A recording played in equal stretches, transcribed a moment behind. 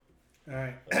All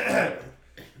right.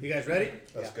 You guys ready?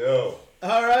 Let's go.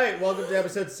 All right. Welcome to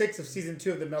episode 6 of season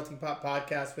 2 of the Melting Pot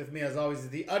Podcast. With me, as always, is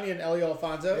the Onion, Elio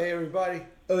Alfonso. Hey, everybody.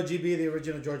 OGB, the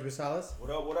original George Basalas. What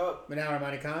up, what up? Manaur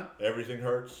Armani Khan. Everything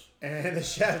hurts. And the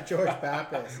chef, George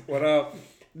Pappas. What up?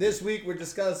 This week, we're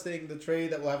discussing the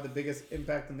trade that will have the biggest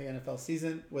impact on the NFL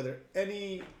season, whether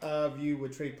any of you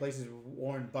would trade places with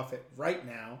Warren Buffett right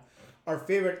now, our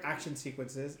favorite action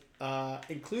sequences,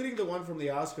 including the one from the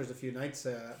Oscars a few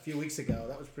weeks ago.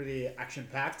 That was pretty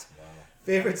action-packed. Wow.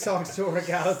 Favorite songs to work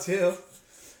out to.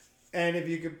 And if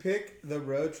you could pick the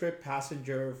road trip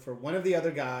passenger for one of the other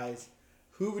guys,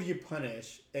 who would you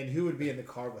punish and who would be in the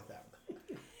car with them?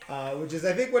 Which is,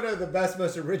 I think, one of the best,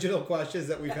 most original questions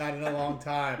that we've had in a long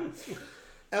time.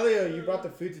 Elio, you brought the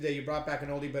food today. You brought back an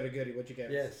oldie but a goodie. What'd you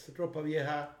get? Yes, ropa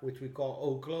vieja, which we call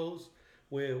old clothes,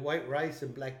 with white rice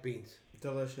and black beans.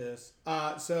 Delicious.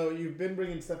 So you've been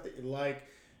bringing stuff that you like.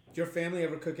 Did your family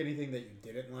ever cook anything that you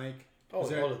didn't like? Oh,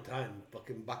 all the time.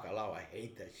 Fucking bacalao. I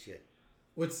hate that shit.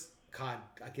 What's cod?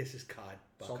 I guess it's cod.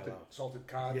 Bacalao. Salted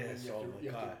cod. Yes,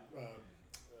 salted cod.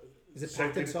 is it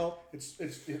packed in salt? It's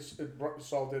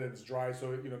salted and it's dry,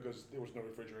 so because there was no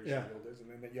refrigeration Yeah. in the old days, and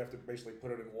then you have to basically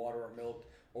put it in water or milk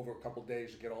over a couple of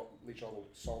days to leach all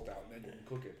the salt out, and then you can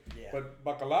cook it. Yeah. But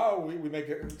bacalao, we make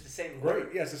it. It's the same. Great.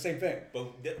 Yeah, it's the same thing.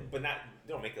 But not.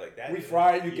 They don't make it like that. We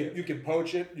fry it. You can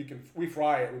poach it. We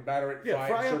fry it. We batter it. Yeah,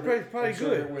 fry it, it, serve it, probably and serve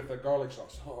good. it with a garlic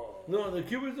sauce. Oh. No, the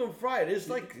Cubans don't fry it. It's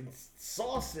like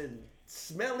sauce and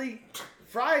smelly.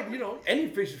 Fried, any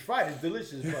fish is fried. It's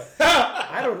delicious, but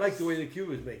I don't like the way the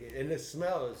Cubans make it. And the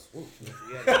smell is...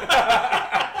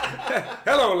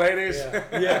 Hello, ladies.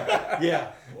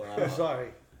 Yeah. Wow. I'm sorry.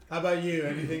 How about you?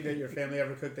 Anything that your family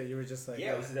ever cooked that you were just like...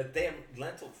 Yeah, it was the damn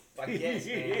lentil. Fuck yes,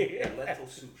 man. That lentil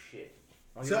soup shit.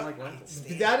 Oh, you So, don't like lentils?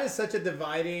 that is such a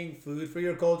dividing food for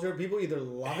your culture. People either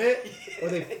love it or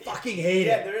they fucking hate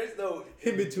Yeah, it. there is no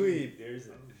In between. There is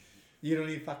no. You don't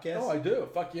eat fuck yes? No, I do.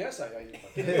 Fuck yes, I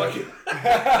eat fuck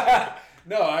yes.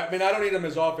 No, I mean I don't eat them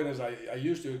as often as I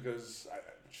used to because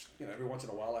every once in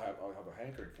a while I'll have a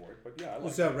hankering for it. But yeah, I like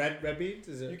What's that, red beans?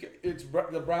 Is it? it's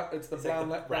the brown. It's the brown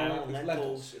brown lentils.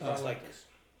 lentils. It's like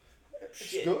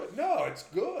It's good. No, it's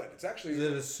good. It's actually. Is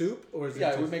it a soup or is it Yeah,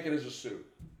 just... we make it as a soup.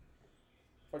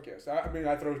 Fuck yes. I mean,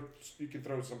 you can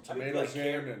throw some tomatoes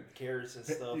in and carrots and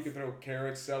stuff. you can throw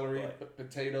carrots, celery, Right.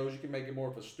 potatoes. You can make it more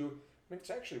of a stew. I mean, it's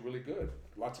actually really good.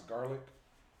 Lots of garlic.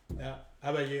 Yeah.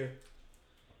 How about you?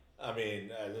 I mean,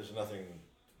 there's nothing,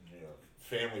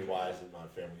 family-wise that my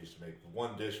family used to make. The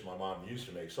one dish my mom used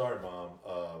to make, sorry mom,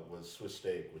 was Swiss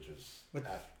steak, which is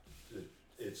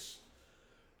it's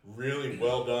really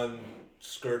well done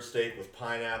skirt steak with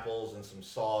pineapples and some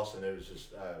sauce, and it was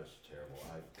just it was terrible.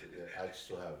 I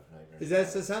still have nightmares. Is that,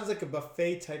 so it sounds like a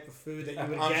buffet type of food that you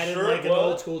would I'm get sure in like it an was.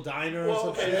 old school diner or Well, some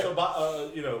okay, shit?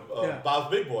 so Yeah. Bob's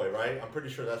Big Boy, right? I'm pretty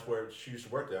sure that's where she used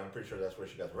to work there. I'm pretty sure that's where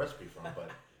she got the recipe from. But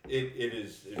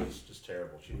it was just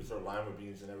terrible. She would throw lima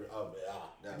beans and everything. Oh,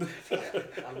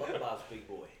 yeah. I love Bob's Big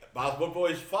Boy. Bob's Big Boy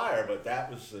is fire, but that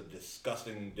was a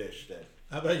disgusting dish. That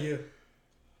How about you?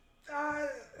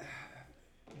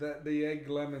 The egg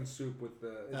lemon soup with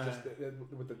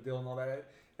with the dill and all that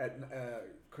at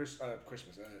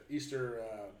Christmas, Easter,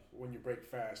 when you break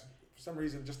fast. For some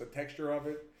reason, just the texture of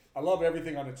it. I love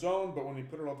everything on its own, but when you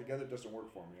put it all together, it doesn't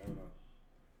work for me. I don't know.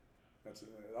 That's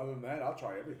other than that, I'll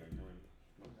try everything. I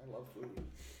mean, I love food.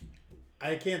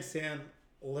 I can't stand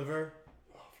liver.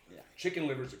 Chicken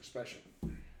liver's especially.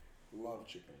 Love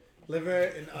chicken. Liver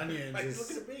and onions like, is...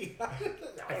 look at me.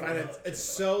 I find it's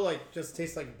so like just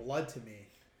tastes like blood to me.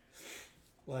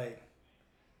 Like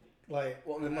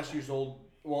Well, they must use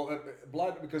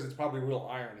blood because it's probably real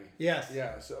irony. yes,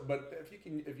 Yeah. So, but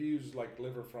if you use like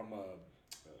liver from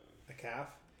a calf.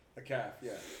 a calf,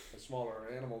 yeah, a smaller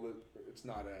animal, it's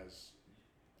not as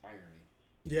irony.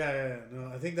 Yeah,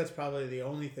 no, I think that's probably the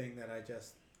only thing that I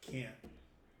just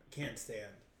can't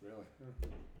stand. Really?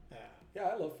 Yeah. Yeah,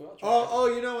 I love food. I'll try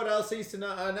Oh, you know what else I used to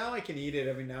know? Now I can eat it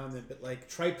every now and then, but like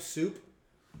tripe soup.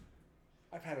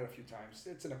 I've had it a few times.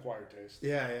 It's an acquired taste.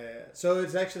 Yeah. So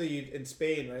it's actually in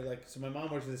Spain, right? Like, so my mom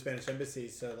works at the Spanish embassy,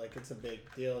 so like it's a big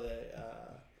deal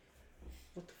that.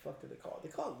 What the fuck do they call it?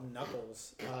 They call it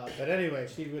knuckles. But anyway,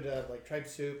 she would have like tripe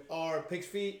soup or pig's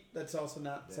feet. That's also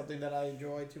not something that I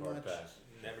enjoy too much.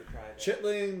 Never tried that.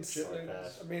 Chitlins.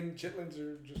 Chitlins. I mean, chitlins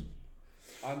are just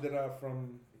andera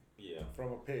from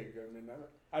a pig. I mean,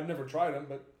 I've never tried them,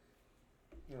 but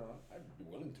I'd be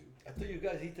willing to. I thought you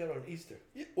guys eat that on Easter.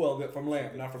 Yeah, well, from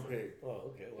lamb, not from pig.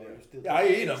 Oh, okay. Well, Yeah. you're still... Yeah, I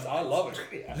eat them. I love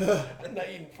it. I'm not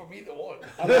eating from either one.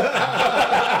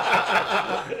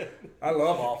 I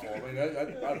love offal. I mean,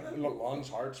 I lungs,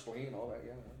 heart, spleen, all that.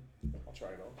 Yeah, I'll try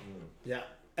it all. Yeah.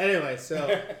 Anyway, so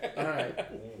all right.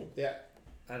 Yeah.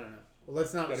 I don't know. Well,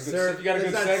 let's not serve. You got a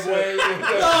good let's not segue.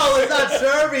 No, let's not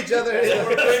serve each other.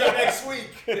 We're bringing next week.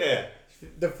 Yeah.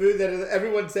 The food that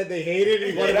everyone said they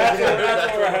hated. He wanted That's to what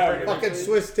get we're having. fucking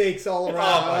Swiss steaks all around.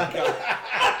 Oh my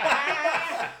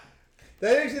god.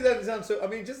 That actually doesn't sound so. I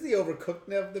mean, just the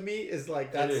overcooked of the meat is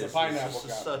like that's. It is. pineapple It's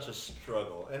just such a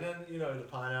struggle. And then the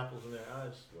pineapples in there.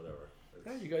 It's whatever.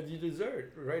 Yeah, you got your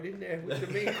dessert right in there with the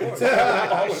main course.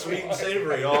 Sweet and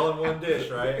savory all in one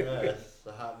dish, right? Yeah, it's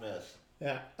a hot mess.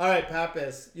 Yeah. All right,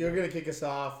 Pappas, you're gonna kick us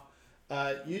off.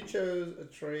 You chose a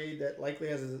trade that likely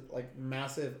has like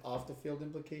massive off the field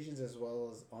implications as well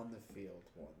as on the field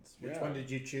ones. Which one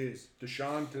did you choose?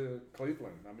 Deshaun to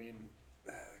Cleveland. I mean,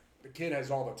 the kid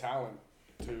has all the talent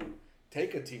to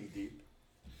take a team deep,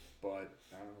 but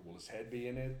I don't know, will his head be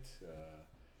in it?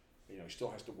 He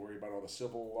still has to worry about all the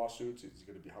civil lawsuits. It's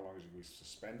going to be how long is he going to be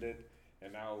suspended?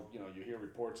 And now, you hear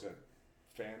reports that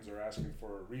fans are asking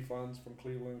for refunds from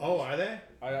Cleveland. Oh, are they?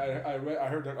 I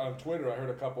heard on Twitter. I heard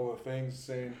a couple of things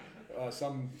saying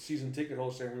some season ticket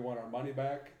holders saying we want our money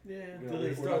back. Yeah, We're they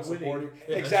not start supporting.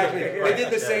 winning. Exactly. Right. They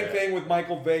did the Yeah, same yeah. thing with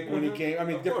Michael Vick when he came. I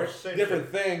mean, Of course, same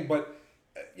different thing, but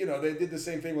they did the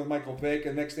same thing with Michael Vick,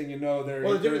 and next thing you know, they're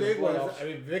Well, the they're in different the thing was, playoffs. I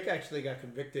mean, Vic actually got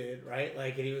convicted, right?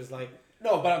 Like, and he was like,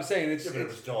 No, but I'm saying Yeah, but it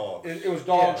was dogs. it was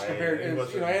dogs Right? compared, It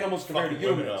wasn't animals compared to fucking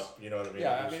women humans. up, you know what I mean?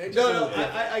 Yeah, It was I mean, no, completely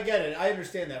different. I get it. I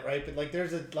understand that, right? But like,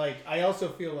 there's I also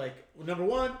feel like, number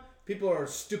one, people are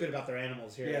stupid about their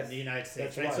animals here Yes. in the United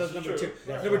States, That's right? right. So that's number True. two.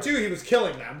 That's Number right. two, he was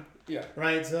killing them, Yeah.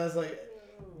 right? So I was like,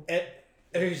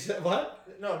 and he said, what?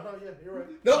 No, yeah, you're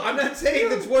right. No, I'm not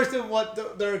saying it's worse than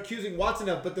what they're accusing Watson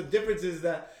of, but the difference is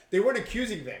that they weren't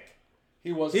accusing Vic.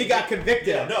 He Got convicted.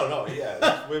 Yeah, no,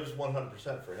 yeah. It was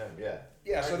 100% for him, yeah.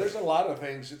 Yeah, so there's a lot of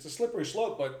things. It's a slippery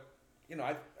slope, but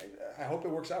I hope it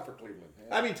works out for Cleveland.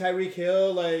 Yeah. I mean, Tyreek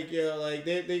Hill,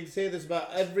 they say this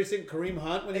about every single Kareem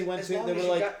Hunt when he went to. They were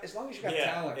like, as long as you got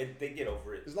Yeah, talent, they get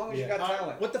over it. as long as you got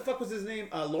talent. what the fuck was his name?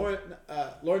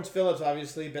 Lawrence Phillips,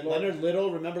 obviously, but Leonard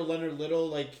Little. Remember Leonard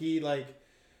Little? He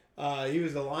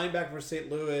was the linebacker for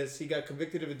St. Louis. He got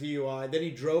convicted of a DUI. Then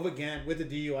he drove again with a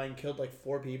DUI and killed like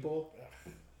 4 people.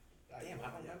 Damn, I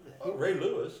don't remember that. Oh, Ray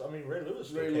Lewis. I mean, Ray Lewis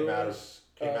still Ray came Lewis,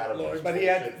 out of Lawrence,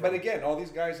 But again, all these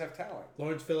guys have talent.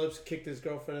 Lawrence Phillips kicked his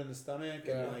girlfriend in the stomach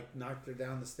and knocked her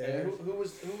down the And stairs.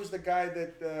 who was the guy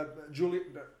that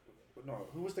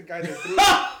who was the guy that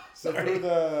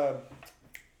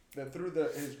threw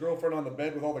his girlfriend on the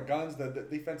bed with all the guns? The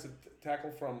defensive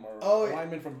tackle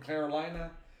lineman from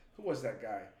Carolina. Who was that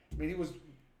guy? I mean, he was.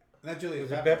 Not Julius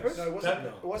Was it Peppers. Peppers? No, it wasn't.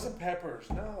 Peppers. It wasn't Peppers.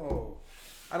 No,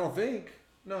 I don't think.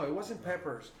 No, it wasn't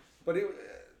Peppers. But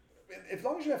as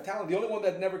long as you have talent, the only one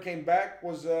that never came back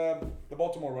was the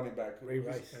Baltimore running back, Ray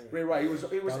Rice. Ray Rice. He was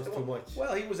That was too much.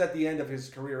 Well, he was at the end of his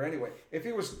career anyway. If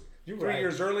he was You're 3 right.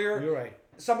 years earlier, You're right.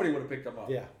 somebody would have picked him up.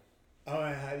 Yeah.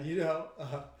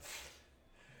 Oh,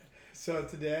 so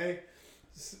today,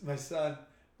 my son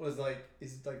was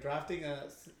he's drafting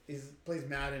he plays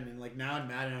Madden, and now in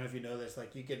Madden, I don't know if you know this,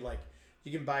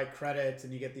 you can buy credits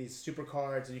and you get these super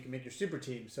cards and you can make your super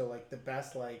team. So the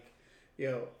best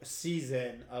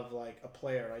season of a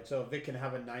player, right? So Vic can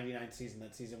have a 99 season,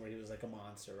 that season where he was a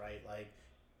monster, right?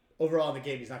 Overall in the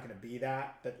game, he's not going to be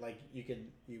that, but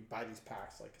you buy these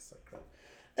packs it's credit.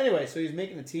 Anyway, so he's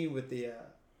making a team with the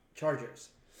Chargers.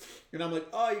 And I'm like,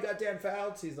 oh, you got Dan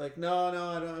Fouts? He's like, no,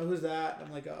 I don't know. Who's that? And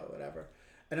I'm like, oh, whatever.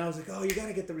 And I was like, oh, you got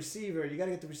to get the receiver.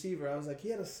 I was like, he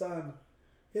had a son.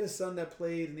 He had a son that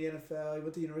played in the NFL. He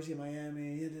went to the University of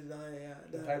Miami. He did,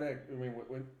 Tight end. I mean,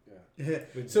 yeah.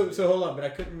 So hold on, but I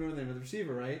couldn't remember the name of the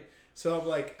receiver, right? So I'm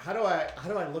like, how do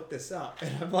I look this up?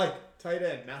 And I'm like, tight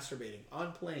end masturbating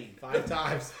on plane 5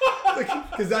 times,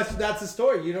 because that's the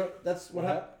story. That's what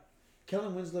happened.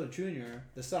 Kellen Winslow Jr.,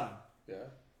 the son. Yeah.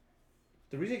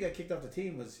 The reason he got kicked off the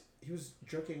team was he was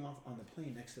jerking off on the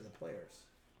plane next to the players.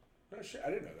 No shit, I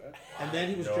didn't know that. And then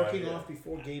he was No jerking idea. off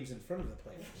before games in front of the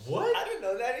players. What? I didn't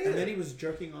know that either. And then he was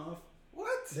jerking off.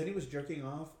 What? Then he was jerking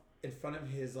off in front of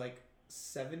his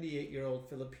 78-year-old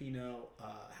Filipino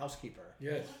housekeeper.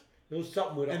 Yes. It was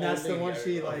something with And that's the one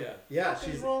she yeah, What's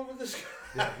she's wrong with this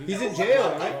guy? he's in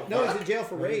jail. Right? No, he's in jail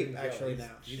for rape actually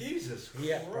now. Jesus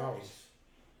Yeah, Christ. problems.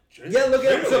 Yeah, look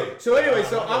at him. Really? So anyway,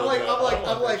 so I I'm want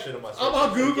that shit on my I'm on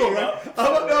search Google, history. right?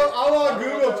 I'm on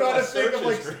Google trying to think of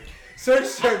Search history.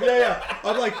 search term. Yeah.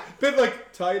 I'm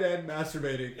tight end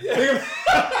masturbating. Think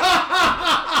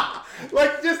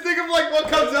of, just think of what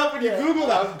comes up when you Google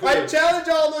that. I challenge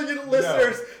all of you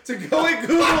listeners to go and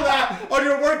Google that on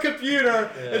your work computer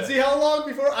and see how long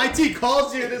before IT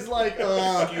calls you and is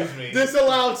Excuse me.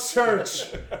 disallowed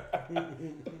search.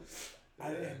 I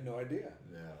had no idea.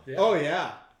 Yeah. Oh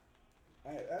yeah.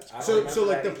 That's I don't So remember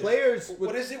like that the either. players.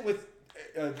 what is it with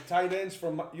tight ends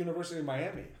from University of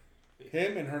Miami?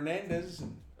 Him and Hernandez.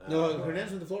 No,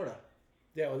 Hernandez went to Florida.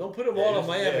 Yeah, well, don't put them Yeah, all he in was-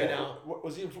 Miami yeah. now. What,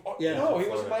 was he? Oh, Yeah. no, he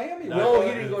was in Florida. Miami. No, right?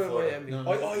 he didn't go to Florida. Miami. No,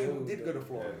 Oh, he No, did no, go to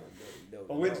Florida. No,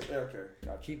 Oh, no. okay,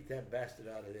 gotcha. Keep that bastard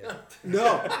out of there.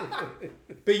 No,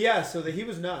 but yeah. So he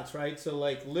was nuts, right? So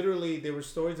like literally, there were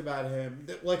stories about him.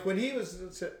 Like when he was,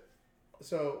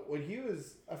 so when he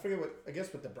was, I forget what, I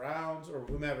guess with the Browns or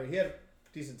whomever, he had a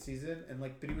decent season, and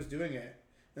like, but he was doing it,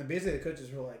 and basically the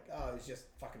coaches were like, "Oh, he's just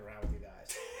fucking around with you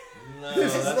guys." No,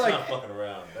 This is that's like- not fucking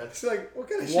around. That's It's like, what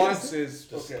kind of shit? Once Is is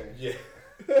just, okay. Yeah.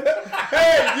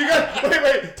 hey, you guys,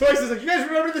 wait. Twice is like, you guys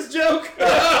remember this joke?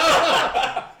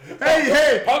 hey,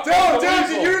 dude,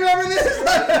 did you remember this?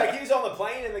 Like he was on the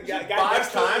plane and the guy Five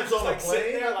next to him times was on the like sitting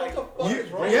plane? there like, What the fuck You-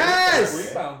 is wrong? yes!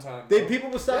 Rebound time. People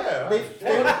would stop. Yeah.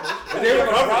 They His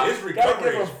recovery, his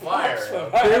recovery is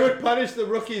fire. they would punish the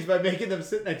rookies by making them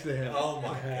sit next to him. Oh my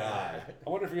god. I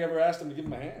wonder if he ever asked him to give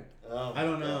him a hand. Oh I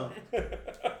don't my know. God.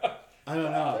 I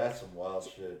don't know. That's some wild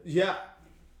shit. Yeah,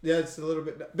 it's a little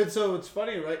bit. But so it's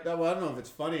funny, right? Well, I don't know if it's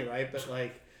funny, right? But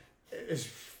like, it's,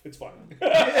 It's fun.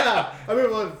 yeah. I mean,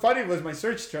 well, funny was my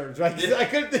search terms, right? 'Cause I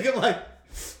couldn't think of like,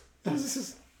 this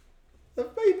is,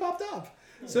 he popped up.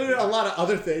 So there are a lot of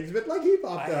other things, but like he I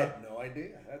popped up. had no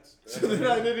idea. That's So then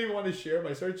I didn't even want to share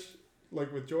my search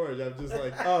like with George. I'm just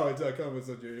like, oh, it's Cullen was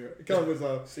a junior. Cullen was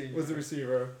the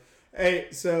receiver. Hey,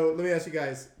 so let me ask you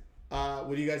guys,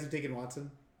 would you guys have taken Watson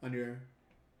on your?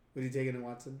 Would you taken him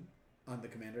Watson on the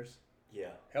Commanders? yeah.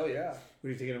 Hell yeah.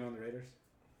 Would you taken him on the Raiders?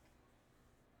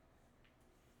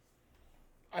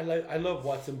 I love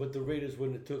Watson, but the Raiders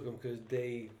wouldn't have took him because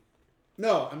they.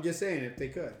 No, I'm just saying if they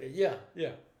could. Yeah.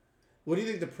 What do you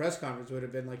think the press conference would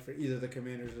have been like for either the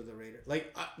Commanders or the Raiders?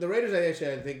 Like the Raiders,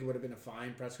 I think would have been a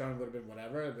fine press conference. Would have been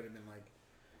whatever. It would have been like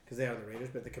because they are the Raiders,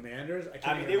 but the Commanders.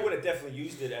 I mean, they would have definitely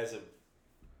used it as a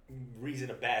reason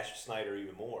to bash Snyder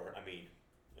even more. I mean,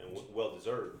 and well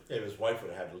deserved. Yeah, his wife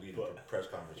would have had to lead the press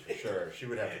conference for sure. She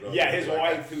would have to go. Yeah, through his like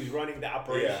wife who's running the Yeah,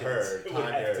 operations. her, would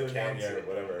have to Tanya, announce or it.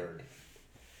 whatever.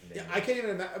 Yeah, I can't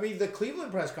even imagine. I mean, the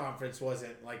Cleveland press conference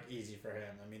wasn't like easy for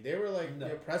him. I mean, they were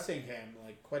like pressing him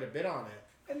like quite a bit on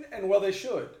it. And well, they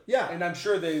should. Yeah. And I'm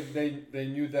sure they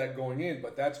knew that going in,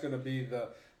 but that's going to be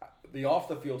the off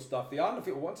the field stuff. The on the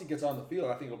field, once he gets on the field,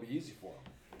 I think it'll be easy for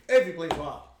him. If he plays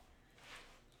well.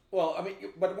 Well, I mean,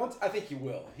 but once I think he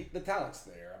will. The talent's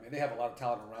there. I mean, they have a lot of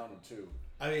talent around him too.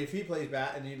 I mean, if he plays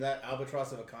bad and need that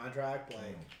albatross of a contract, like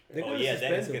They're Oh gonna yeah,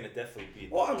 suspend then it's him. going to definitely be.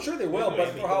 Well, I'm sure they will, but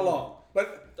for how long?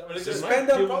 But I mean, it's suspend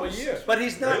might him. give him a year. But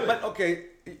he's not. Really? But okay.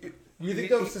 You think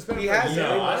they'll suspend him He for a has. year?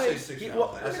 No, I might. say 6 He- months.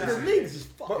 well, I I say mean, the 6 league's is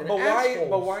But, fucking but why? assholes.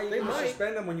 But why are They you going to might.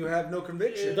 suspend him when you have no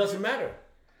conviction? It doesn't matter.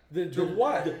 To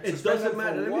what? It Suspend doesn't them for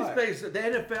matter. Let what? me explain. The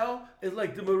NFL is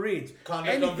like the Marines.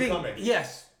 Conduct unbecoming.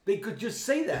 Yes, they could just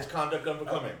say that. It's conduct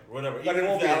unbecoming, whatever. But Even it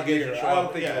won't if the be a allegations year. show I don't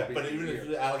up, think yeah, it'll be but a even if year.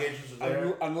 the allegations are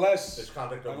there, Unless it's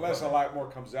conduct unless a unbecoming. lot more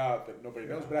comes out that nobody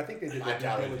knows. But I think they did I their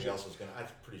doubt due anything else diligence. is gonna. I'm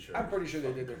pretty sure. I'm pretty sure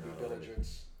they did their No. due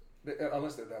diligence.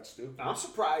 Unless they're that stupid. I'm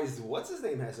surprised. What's his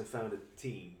name hasn't found a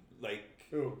team like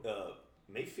Who?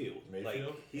 Mayfield. Mayfield?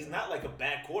 Like he's not like a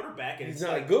bad quarterback, and He's it's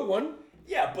not like a good one.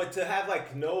 yeah, but to have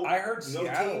like no, I heard no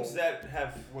Seattle teams that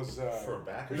have Was For a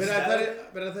back. But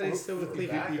I thought he's still with For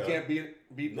Cleveland. back. you can't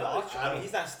beat no. Belichick. I mean,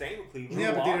 he's not staying with Cleveland.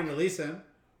 Yeah, but they Lock. didn't release him.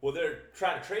 Well, they're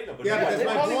trying to trade him, but Yeah, but nobody- that's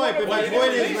my probably point. wanna But my play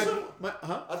point him. is, Release him?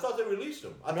 huh? I thought they released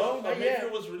him. I No, thought not yet.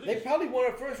 Mayfield was They released. probably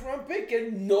want a first round pick,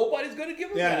 and nobody's gonna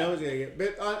give him Yeah, that. no one's gonna get.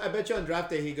 But I bet you on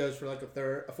draft day he goes for like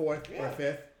a fourth, or Yeah. a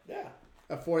fifth, Yeah.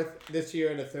 a fourth this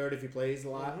year and a third if he plays a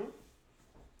lot.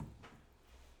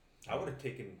 I would have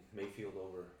taken Mayfield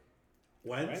over.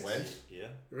 Wentz? Wentz? Yeah,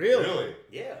 Really?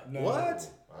 yeah. No. What?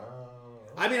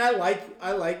 I mean, I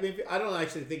like maybe. I don't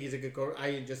actually think he's a good quarterback.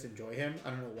 I just enjoy him.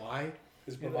 I don't know why.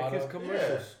 His Like his bravado.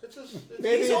 commercials. It's just.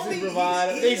 Maybe He's it's only- his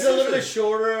bravado. he's- He's a little bit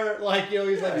shorter. Like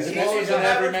he's like He's, he's he's smaller an than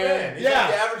average every man. man. He's Yeah. like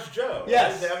the average Joe.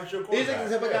 Yes. He's the average Joe He's quarterback. like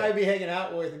the type of guy I'd be hanging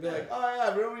out with and be like, oh yeah,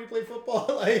 remember when you played football?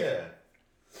 Like, Yeah.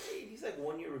 He's like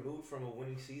 1 year removed from a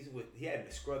winning season. With he had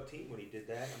a scrub team when he did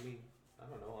that. I mean, I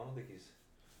don't know. I don't think he's.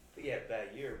 I think he had a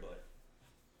bad year, but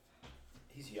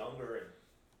he's younger and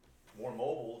more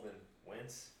mobile than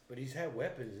Wentz. But he's had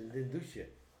weapons and didn't do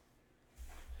shit.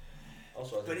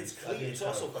 Also, I But think it's he's- I think Cleveland. he's It's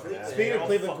also kind of a fucking Cleveland. asshole. Speaking of Yeah,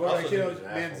 Cleveland fuck, quarterbacks, also you know, he's an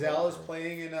asshole. Manziel is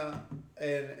playing in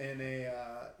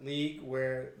a league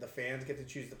where the fans get to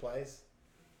choose the plays.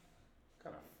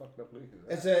 Kind of fucked up league.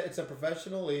 Is It's a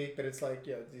professional league, but it's like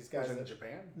these that? guys. Was it in That,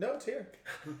 Japan? no, it's here.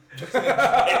 It's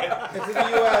in the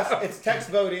U.S. It's text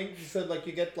voting, so like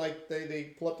you get like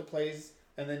they pull up the plays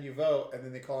and then you vote and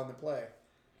then they call on the play.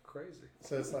 crazy.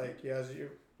 So it's like, yeah,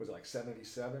 Was it like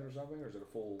 77 or something, or is it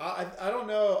a full? I don't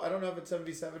know. I don't know if it's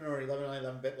 77 or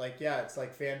 11, but like, yeah, it's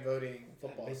like fan voting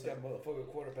football. Make So. that motherfucker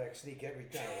quarterback sneak every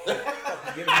time.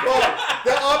 Well,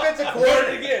 the offensive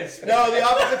coordinator. No, the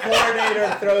offensive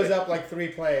coordinator throws up like 3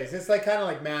 plays. It's like kind of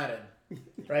like Madden,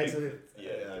 right? So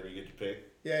Yeah, you get your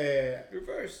pick. yeah.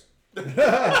 Reverse. All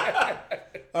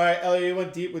right, Elliot, you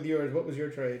went deep with yours. What was your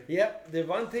trade? Yep,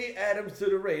 Devontae Adams to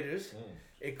the Raiders.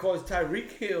 It caused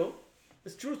Tyreek Hill.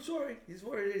 It's a true story. He's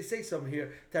wanted to say something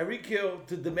here. Tyreek Hill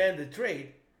to demand a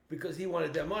trade because he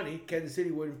wanted that money. Kansas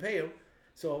City wouldn't pay him.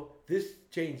 So this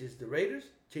changes the Raiders,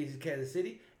 changes Kansas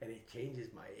City, and it changes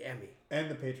Miami. And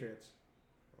the Patriots.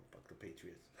 Oh, fuck the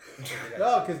Patriots.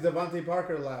 No, because Devontae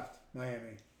Parker left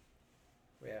Miami.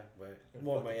 Yeah, but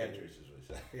more Fuck the Miami. Patriots is what he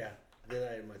said. Yeah, then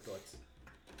I had my thoughts.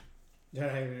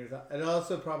 It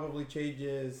also probably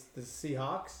changes the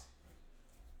Seahawks,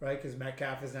 right? Because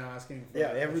Metcalf is now asking for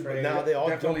Yeah, a everybody trade. now they all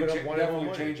Definitely, jumping up one definitely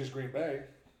money. changes Green Bay.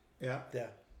 Yeah. Yeah.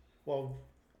 Well,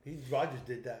 Rodgers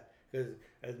did that because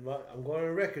I'm going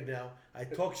on record now. I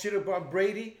talk shit about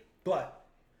Brady, but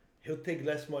he'll take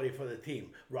less money for the team.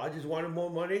 Rodgers wanted more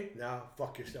money. Now,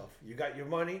 fuck yourself. You got your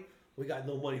money. We got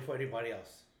no money for anybody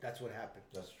else. That's what happened.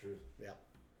 That's true. Yeah.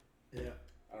 Yeah.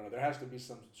 I don't know. There has to be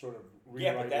some sort of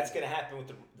Yeah, rewrite. but that's gonna happen with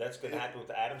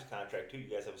the Adams contract too. You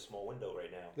guys have a small window right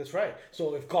now. That's right.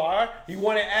 So if Carr, he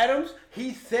wanted Adams,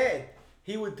 he said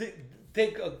he would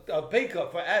take a pay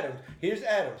cut for Adams. Here's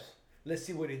Adams. Let's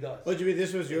see what he does. What do you mean?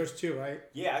 This was yours too, right?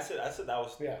 Yeah, I said that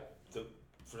was Yeah.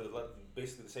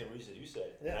 basically the same reasons you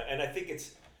said. Yeah. And I think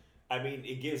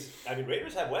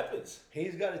Raiders have weapons.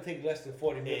 He's got to take less than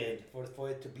 $40 million for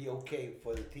it to be okay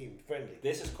for the team, friendly.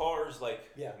 This is Carr's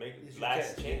Yeah, make it's your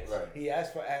last chance. chance. Right. He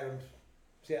asked for Adams.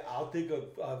 Said, I'll take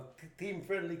a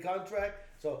team-friendly contract.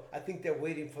 So I think they're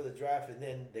waiting for the draft, and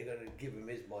then they're going to give him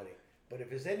his money. But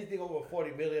if it's anything over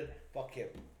 $40 million, fuck him.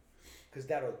 Because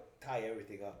that'll tie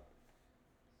everything up.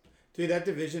 Dude, that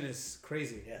division is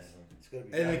crazy. Yes. It's going to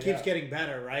be And bad. it keeps getting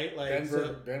better, right? Like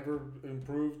Denver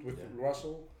improved with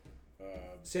Russell.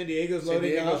 San Diego's San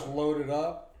loading Diego's up. loaded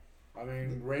up. I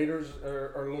mean, Raiders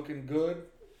are looking good,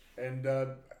 and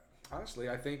honestly,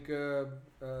 I think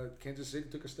Kansas City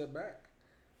took a step back.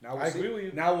 Now I agree with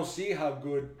you. Now we'll see how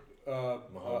good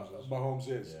Mahomes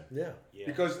is. Yeah. Yeah.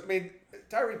 Because I mean,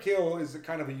 Tyreek Hill is a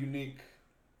kind of a unique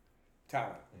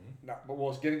talent. Not, but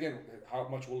again, how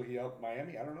much will he help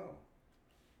Miami? I don't know.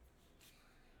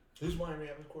 Who's Miami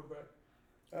having quarterback?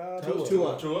 Tua.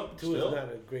 Tua? Tua's Still?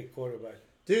 not a great quarterback.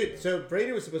 Dude, so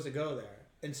Brady was supposed to go there,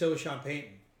 and so was Sean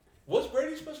Payton. Was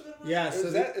Brady supposed to go there? Yeah, so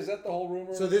Is that the whole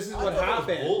rumor? so this is I what thought it was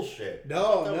happened. bullshit.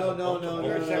 No, I thought that was a bunch of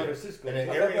They're in San bullshit. Francisco. And then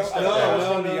I Arians thought stepped that out. was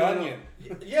No, from no, the no. Onion.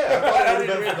 Yeah, I thought it would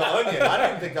have been from the Onion. I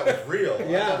didn't think that was real. I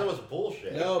Yeah. thought that was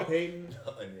bullshit. No, Peyton,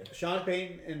 Onion. Sean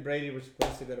Payton and Brady were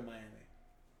supposed to go to Miami.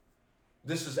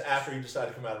 This is after he decided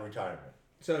to come out of retirement.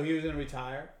 So he was going to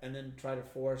retire and then try to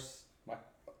force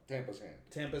Tampa's hand.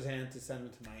 Tampa's hand to send him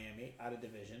to Miami out of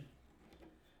division.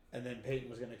 And then Peyton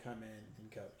was going to come in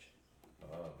and coach.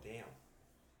 Oh, Damn.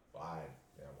 why?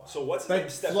 Yeah, why? So what's his But name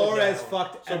stepping Flores down?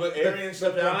 fucked. So, but Arians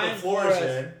stepped down, Brian put Flores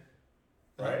Flores-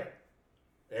 in, right?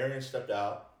 Arians stepped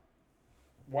out.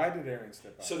 Why did Aaron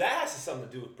step out? So that has something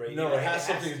to do with Brady. No, right? it has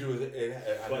something to do with it.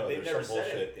 I But know, they've there's never some said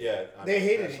bullshit. anything. Yeah, I They know,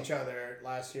 hated there's each some- other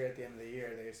last year at the end of the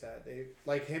year. They said they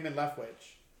like him and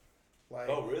Leftwich. Like,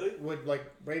 Oh, really? Would like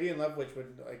Brady and Leftwich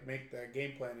would like make the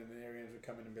game plan, and then Arians would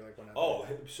come in and be like, "We're not." Oh,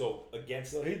 doing that." so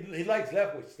against So he likes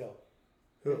Leftwich still.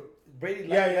 Who? Brady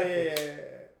likes Yeah.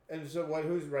 Leftwich. And so what?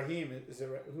 Who's Raheem? Is it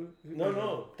who?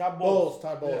 No. Todd Bowles.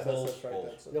 Todd Bowles. Yeah, That's right. Bowles.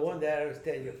 That's The one that I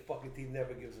understand your fucking team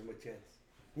never gives him a chance.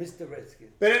 Mr. Redskin.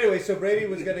 But anyway, so Brady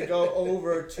was gonna go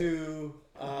over to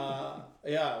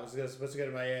supposed to go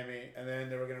to Miami, and then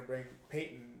they were gonna bring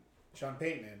Sean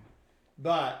Payton in,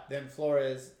 but then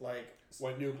Flores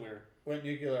went nuclear. went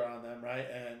nuclear on them, right,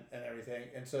 and everything,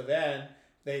 and so then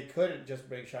they couldn't just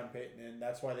bring Sean Payton in.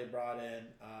 That's why they brought in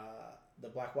the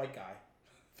black-white guy,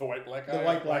 The white black guy. the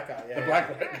white-black guy, yeah, The black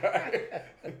white guy.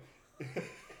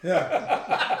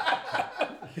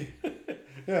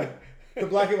 yeah, the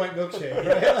black and white milkshake,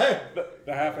 right?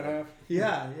 The half and half.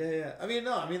 Yeah. I mean,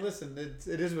 listen,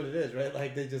 it is what it is, right?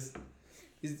 Like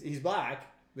he's black,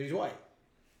 but he's white.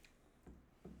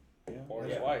 Or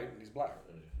he's Yeah. white and he's black.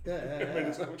 Yeah. I mean,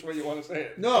 it's which way you want to say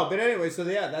it. No, but anyway, so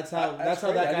yeah, that's how that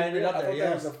crazy. guy I didn't ended up realize- there.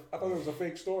 I Yes. thought it was a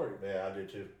fake story. Yeah, I do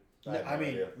too. No, had I no mean,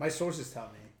 idea. my sources tell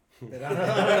me. That I don't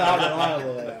know how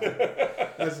reliable they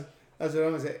are. That's what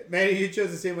I'm gonna say. Man, you chose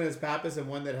the same one as Pappas and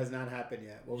one that has not happened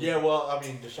yet. Yeah, well, I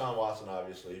mean, Deshaun Watson,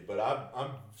 obviously, but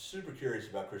I'm super curious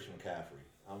about Christian McCaffrey.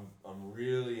 I'm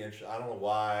really interested. I don't know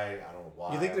why.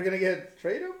 You think they're gonna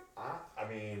trade him? I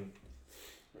mean,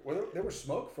 Well, there was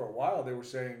smoke for a while. They were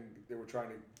saying they were trying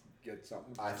to get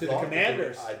something. To the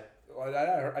Commanders.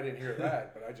 I didn't hear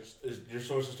that, but I just. Your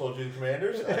sources told you the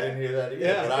Commanders? I didn't hear that either.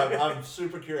 Yeah. But I'm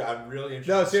super curious. I'm really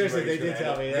interested. No, to see seriously, where they he's did gonna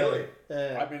tell me. end up. Really?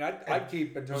 Yeah. I mean, I'd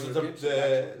keep Was Antonio it Gibson.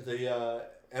 the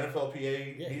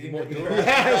NFLPA Yeah, meeting more that you than were at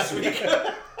Yes.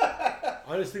 last week?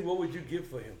 Honestly, what would you give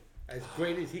for him? As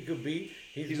great as he could be,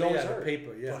 he's always made out of hurt.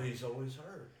 paper. Yeah, But he's always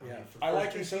hurt. Yeah. For I the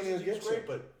like first two Antonio seasons, he was Gibson. great,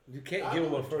 but you can't I give him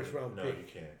a wouldn't first do it. round No, pick. you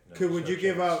can't. No, Would there's you no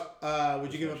give chance. up?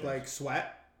 Would you give There's up no like chance.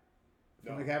 Sweat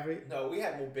No. for McCaffrey? No, we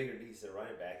have more bigger needs than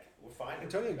running back. We're fine. with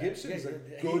Antonio running back. Gibson's a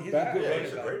Yeah, good he's a back, good Yeah, running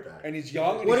he's a back. great back. and he's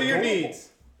young. And What are he's your durable. needs?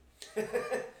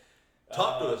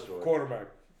 Talk to us, George. Quarterback.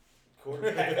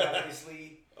 Quarterback,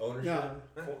 obviously. Ownership.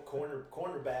 No.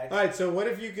 Cornerback. All right. So what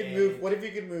if you could And- move? What if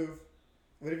you could move?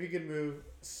 What if you could move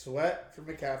Sweat for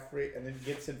McCaffrey and then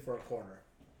Gibson for a corner?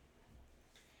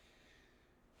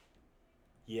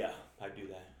 Yeah, I'd do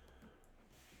that.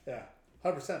 Yeah,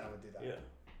 100%. I would do that.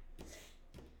 Yeah.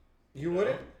 You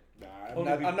wouldn't? Nah,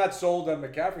 Only I'm not sold on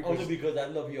McCaffrey. Only because I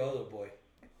love your other boy.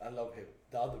 I love him.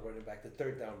 The other running back, the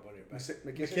third down running back.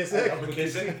 McKissick?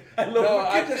 McKissick. I love No, him.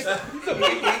 I just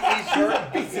he's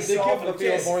hurt. Beats They himself give on him the a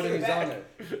field chance more to than he's get on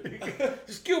back. it.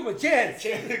 Just give him a chance.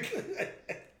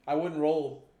 I wouldn't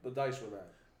roll the dice with that.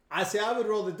 I say I would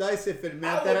roll the dice if it meant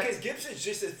I that. don't know, because Gibson's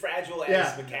just as fragile as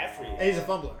Yeah. McCaffrey. And he's a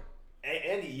fumbler.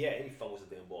 And he fumbles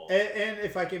the damn ball. And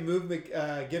if I can move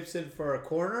Gibson for a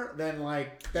corner, then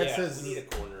like that's yeah, his. we need a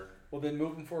corner. Well, then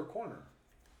move him for a corner.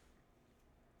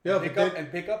 Yeah,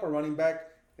 Pick up a running back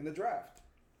in the draft.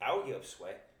 I would give up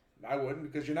Sweat. I wouldn't,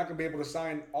 because you're not going to be able to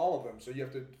sign all of them. So you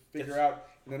have to figure Yes. out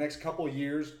in the next couple of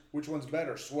years which one's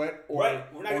better, Sweat or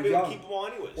Right, we're not or going to be able to Young. keep them all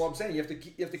anyways. Well, I'm saying you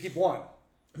have to keep one.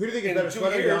 who do you think is in better, 2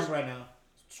 Sweat or years- Young right now?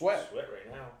 Sweat. Sweat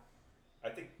right now. I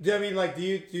think. Do I mean like do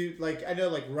you like I know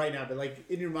like right now, but like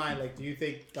in your mind, like do you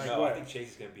think like No, what? I think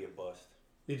Chase is going to be a bust.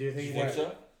 you do think You he's think better?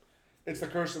 so? It's the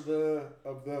curse of the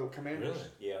Commanders.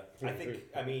 Really? Yeah,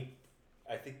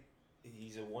 I think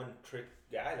he's a one-trick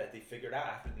guy that they figured out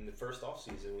after in the first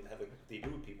offseason. They do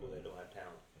with people that don't have talent.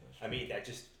 I mean, that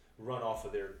just run off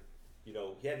of their, he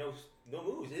had no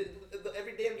moves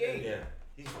every damn game. Yeah.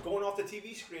 He's going off the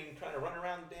TV screen trying to run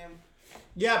around the damn.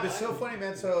 Yeah, but it's so funny,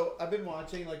 man. So I've been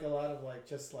watching like a lot of like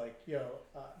just like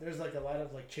there's like a lot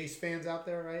of like Chase fans out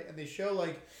there, right? And they show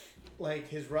like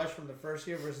his rush from the first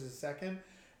year versus the second.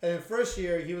 And the first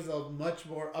year he was a much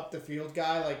more up the field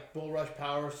guy, like bull rush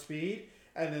power speed.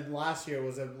 And then last year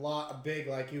was a big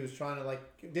like he was trying to like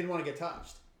didn't want to get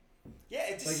touched. Yeah,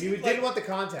 it just Like seemed he didn't want the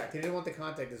contact. He didn't want the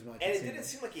contact as much. and it seemed didn't like.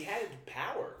 seem like he had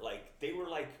power. Like they were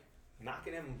like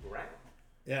knocking him around.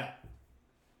 Yeah.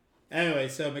 Anyway,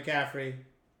 so McCaffrey.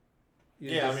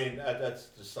 Yeah, I mean that's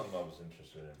just something I was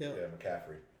interested in. Yeah. Yeah,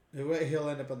 McCaffrey. He'll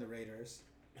end up on the Raiders.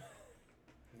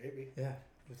 Maybe. Yeah,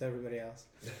 with everybody else.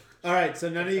 All right, so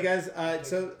none of you guys.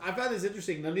 So I found this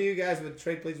interesting. None of you guys would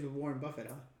trade places with Warren Buffett,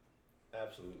 huh?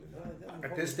 Absolutely not.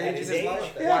 At this At stage in his his age?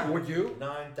 life, Yeah. would you?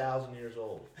 9,000 years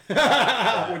old.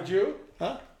 Would you?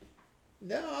 Huh?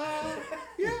 No.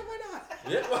 Yeah, why not?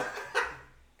 Yeah. Well,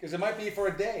 Because it might be for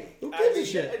a day. Who gives a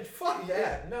shit? fuck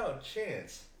that. No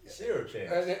chance. Zero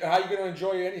chance. How are you going to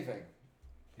enjoy anything?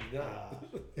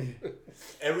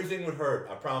 Everything would hurt.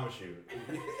 I promise you.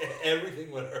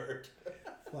 Everything would hurt.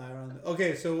 Fly around.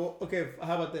 Okay,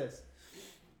 how about this?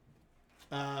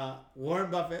 Warren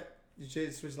Buffett. You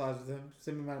should switch lives with him.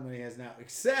 Same amount of money he has now,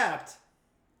 except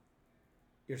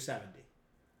you're 70.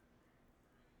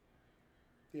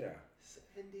 Yeah.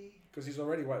 70. Because he's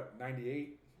already,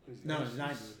 98? No, he's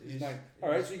 90. He's 90. All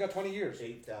right, so you got 20 years.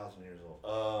 8,000 years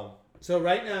old. So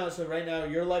right now,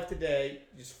 your life today,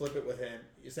 you just flip it with him.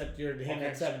 You said you're him Okay.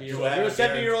 at 70 years Do old. I You're a have a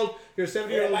 70-year-old. You're a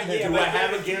 70-year-old. Yeah, Do but I have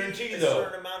a guarantee guarantee a though?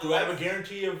 certain amount of Do I have a life.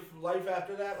 guarantee of life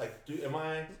after that? Like, am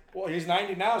I? Well, he's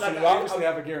 90 now, so Like, you obviously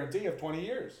have a guarantee of 20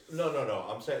 years. No.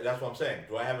 I'm saying that's what I'm saying.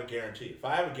 Do I have a guarantee? If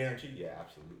I have a guarantee, yeah,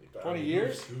 absolutely. But 20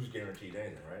 years? Who's guaranteed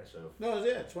anything, right? So. No,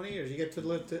 yeah, 20 years. You get to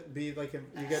live to be like him.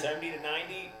 You get. 70 to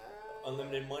 90,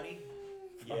 unlimited money.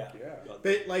 Yeah. yeah.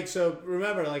 But like, so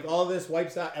remember, like all this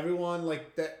wipes out everyone.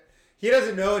 Like that, he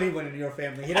doesn't know anyone in your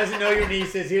family. He doesn't know your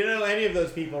nieces. He doesn't know any of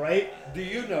those people, right? Do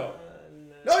you know?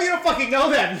 No, you don't fucking know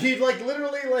them. He like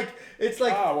literally like it's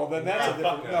like. Well, then that's a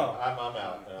fuck different. no. No. I'm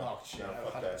out. No. Oh shit! No,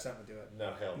 I fuck 100% that. would do it.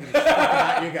 No hell.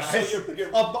 Not you guys. So your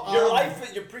Um,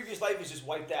 life, your previous life is just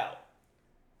wiped out.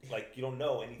 Like you don't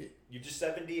know anything. You're just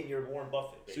 70 and you're Warren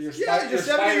Buffett. So you're Yeah, you're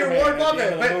 70, you're Spider-Man Warren at the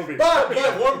Buffett. end of the movie. But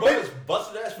Warren Buffett's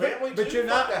busted ass family. But too? you're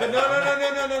not. Fuck But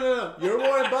that. no. You're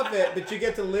Warren Buffett, but you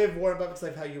get to live Warren Buffett's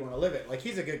life how you want to live it. Like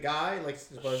he's a good guy. Like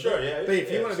Sure, yeah. But if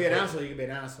you yeah, want to be an absolutely. asshole, you can be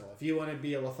an asshole. If you want to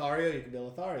be a Lothario, you can be a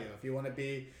Lothario. If you want to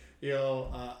be,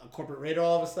 a corporate raider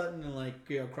all of a sudden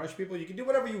and crush people, you can do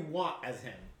whatever you want as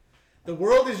him. The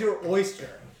world is your oyster,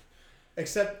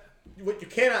 except. What you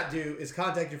cannot do is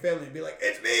contact your family and be like,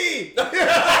 "It's me!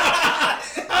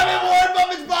 I'm in Warren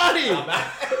Buffett's body."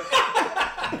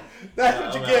 That's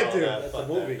what you can't do. That's a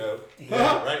movie.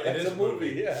 Yeah, right. It That's is a movie,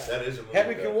 yeah. That is a movie.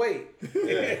 Heaven though. can wait.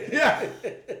 Yeah.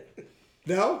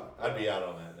 No. I'd be out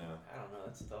on that now. I don't know.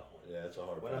 That's a tough one. Yeah, it's a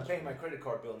hard. When I'm pass paying for my me. credit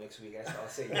card bill next week, I'll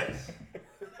say yes.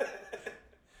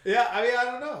 Yeah. I mean, I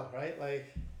don't know, right?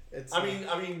 Like, it's. I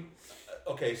mean,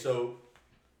 okay, so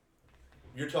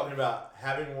you're talking about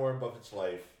having Warren Buffett's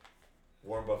life,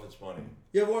 Warren Buffett's money,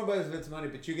 you have Warren Buffett's money,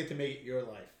 but you get to make it your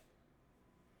life.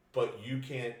 but you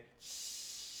can't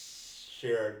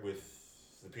share it with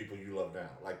the people you love now.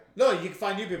 Like, No, you can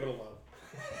find new people to love.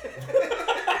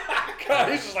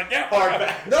 God, he's just like, yeah, hard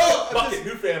back. No, I'm Fuck just- it,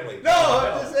 new family. No,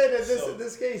 I'm just saying that So- in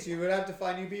this case, you would have to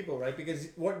find new people, right? Because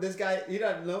this guy, he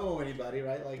doesn't know anybody,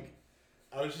 right? Like,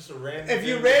 I was just a random. if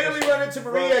you dude randomly that run just into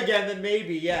Maria broke- again, then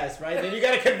maybe, yes, right? Then you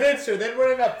gotta convince her. Then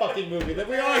we're in that fucking movie. Then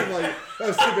we are in, like,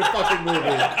 a stupid fucking movie.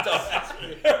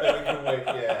 Then we can wait.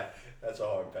 Yeah, that's a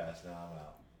hard pass. Now I'm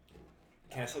out.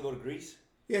 Can I still go to Greece?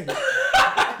 Yeah. You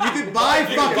can buy You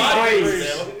can fucking buy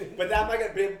Greece. Greece. But now I'm not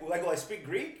gonna be able, like, will I speak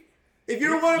Greek? If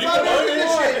you're one You about can learn this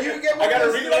this shit, shit. you can get I one gotta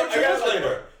of read those- it on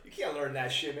translator. You can't learn that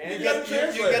shit, man. You You get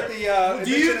get the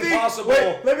Do you Mission think- Impossible.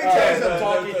 wait, let me tell you something.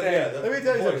 talkie thing. Yeah, Let me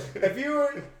tell you Voice. something.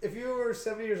 If you were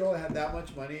 70 years old and had that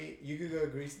much money, you could go to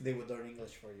Greece and they would learn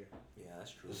English for you. Yeah,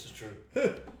 that's true. This is true.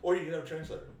 Or you can have a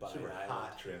translator. Buy Super an hot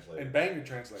island. translator. And bang your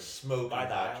translator. Smoking Buy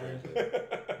the hot island.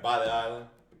 translator. Buy the island.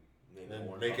 Maybe And then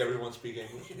Warren make Buffett. everyone speak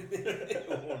English.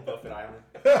 Warren Buffett Island.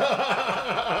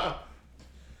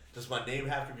 Does my name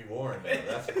have to be Warren? Though?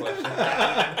 That's the question.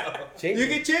 Change You it.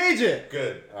 can change it.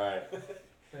 Good. All right.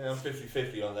 Yeah, I'm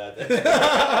 50-50 on that. Then.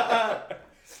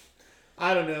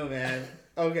 I don't know, man.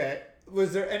 Okay.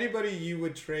 Was there anybody you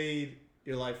would trade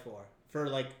your life for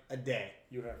like a day?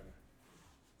 You have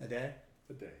A day?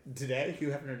 the day. Today? Hugh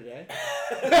Hefner today?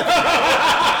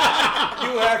 You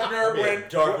Hefner Yeah, when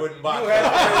dark wooden box. you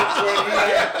Hefner when he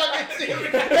had,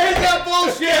 Ain't that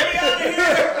bullshit?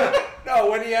 no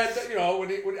when he had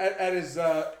when at his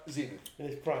zenith. In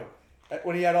his prime.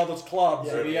 When he had all those clubs,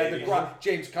 Yeah, and he yeah, had the yeah. club.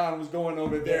 James Conn was going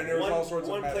over there, and there was all sorts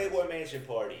one of methods. Playboy Mansion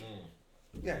party.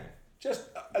 Yeah, just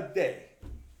a day.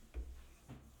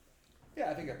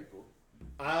 Yeah, I think that'd be cool.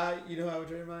 You know who I would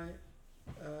trade my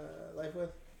life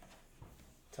with?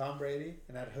 Tom Brady,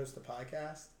 and I'd host the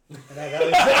podcast. And I'd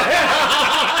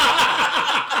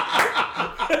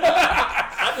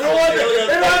it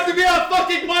would have to be on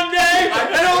fucking Monday,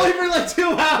 and only for like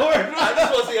 2 hours. I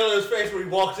just want to see Elio's face when he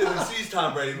walks in and sees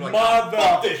Tom Brady. I'm like,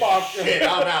 fuck this Motherfucker. shit.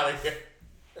 I'm out of here.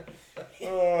 You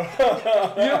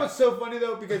know what's so funny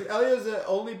though? Because Elio's the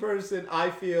only person I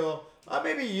feel,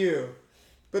 maybe you,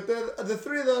 but the other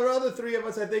three of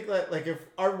us, I think like if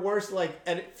our worst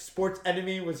sports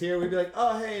enemy was here, we'd be like,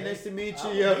 oh hey, nice to meet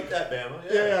you. I'll beat that Bama.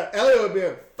 Yeah. Elio would be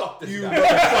like, Fuck this you guy.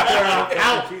 motherfucker, I'm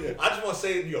out. I just want to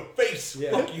say it in your face.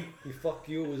 Yeah. Fuck you. Fuck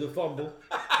you, it was a fumble.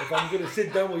 If I'm gonna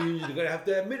sit down with you, you're gonna have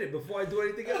to admit it before I do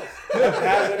anything else.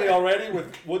 Hasn't he already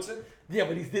with Woodson? Yeah,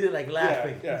 but he did it like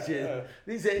laughing. Yeah, and shit. yeah.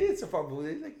 He said it's a fumble.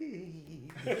 He's like, Then he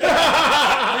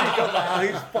comes out,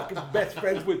 he's fucking best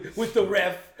friends with the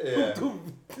ref. Yeah.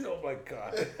 Oh my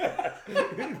god.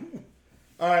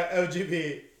 All right,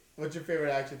 OGB, what's your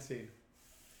favorite action scene?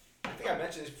 I think I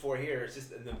mentioned this before here. It's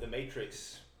just the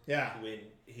Matrix Yeah. when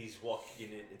he's walking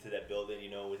into that building,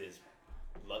 with his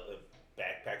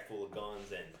backpack full of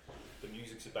guns and the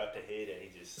music's about to hit and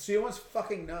he just. So you know what's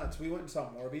fucking nuts? We went and saw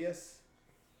Morbius,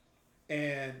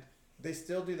 and they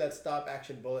still do that stop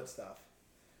action bullet stuff,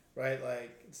 right?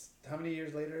 Like, how many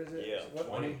years later is it? Yeah, What,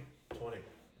 20.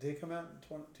 Did it come out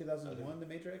in 2001, The I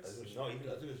Matrix? think it was, No, I even-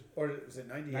 think it was, Or was it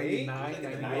 98? 99, I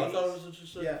 99. thought it was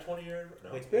just a Yeah. 20 year.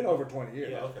 No. It's been over 20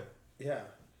 years. Yeah. Okay. Yeah.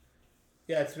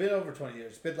 Yeah, it's been over 20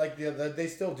 years. But like they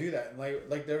still do that. And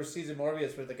like there was season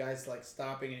Morbius where the guy's like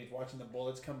stopping and he's watching the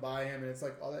bullets come by him, and it's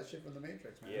like all that shit from the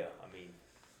Matrix, man. Yeah, I mean,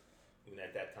 even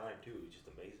at that time too, it was just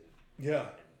amazing. Yeah. And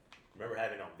remember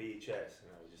having it on VHS and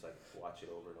I would just like watch it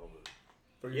over and over.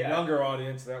 For your Yeah. younger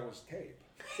audience, that was tape.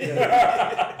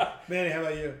 Manny, how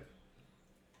about you?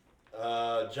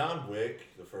 John Wick,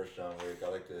 the first John Wick. I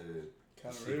like the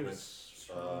Keanu sequence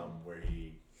where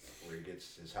he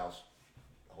gets his house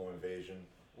home invasion.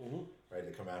 Mm-hmm. right?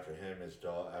 They come after him, his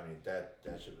dog. I mean, that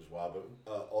shit was wild.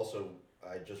 But also,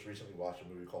 I just recently watched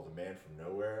a movie called The Man from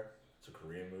Nowhere. It's a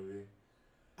Korean movie.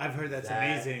 I've heard that's that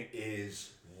amazing.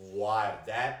 Is wild.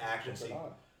 That action What's it scene.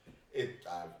 on?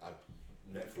 I've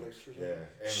Netflix. Yeah,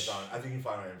 Amazon. I think you can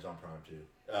find it on Amazon Prime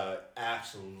too.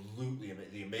 Absolutely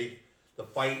amazing. The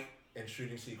fight and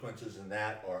shooting sequences in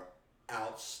that are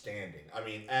outstanding. I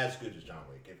mean, as good as John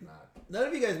Wick, if not. None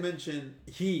of you guys mentioned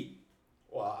Heat.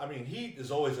 Well, I mean, Heat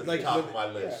is always at Like, the top with- of my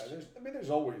Yeah, list. there's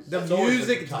always. The That's always at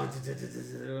music, the top.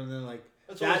 and then like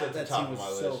That's always at the that top scene of my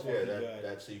was list. so Yeah, fucking good.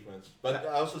 that sequence. But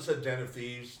I also said Den of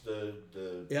Thieves. The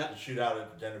shootout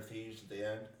at the Den of Thieves at the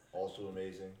end, also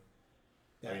amazing.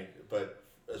 Yeah. I mean, but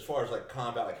as far as like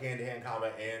combat, like hand-to-hand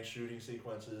combat and shooting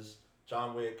sequences,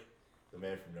 John Wick, The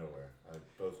Man from Nowhere,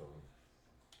 both of them,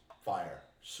 fire,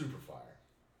 super fire.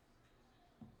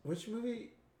 Which movie?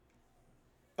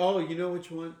 Oh, you know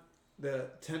which one? The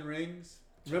Ten Rings.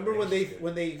 Remember when Rings,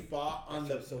 they fought on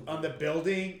That was so the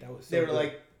building? That was so they were good.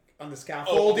 like on the Oh,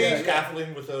 scaffolding. yeah,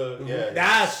 scaffolding with the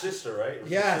That's- sister, right? It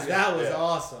was Yes, his sister. that was Yeah.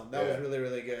 awesome. That was Yeah. really,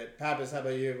 really good. Pappas, how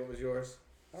about you? What was yours?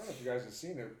 I don't know if you guys have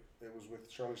seen it. It was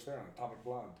with Charlize Theron, Atomic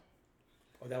Blonde,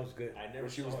 Oh, that was good. I never where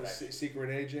she was saw the that. secret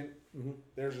agent. Mm-hmm.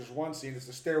 There's this one scene. It's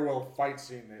the stairwell fight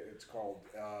scene. It's called,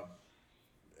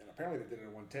 and apparently they did it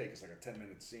in one take. It's like a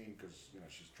 10-minute scene because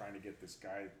she's trying to get this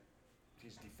guy.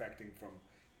 He's defecting from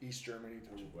East Germany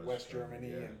to West Germany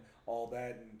yeah. and all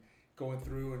that, and going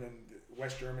through, and then the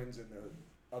West Germans and the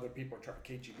other people,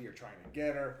 KGB, are trying to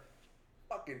get her.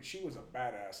 Fucking, she was a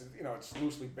badass. And, it's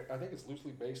loosely. I think it's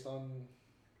loosely based on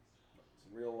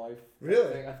real life.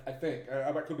 Really? Thing. I think.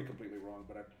 I could be completely wrong,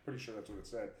 but I'm pretty sure that's what it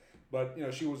said. But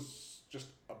she was just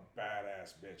a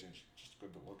badass bitch, and she's just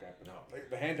good to look at. But no,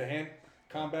 the hand-to-hand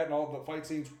combat and all the fight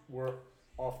scenes were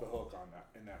off the hook on that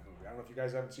in that movie. I don't know if you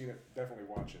guys haven't seen it. Definitely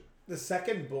watch it. The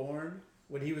Second Born,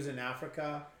 when he was in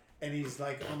Africa and he's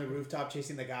like on the rooftop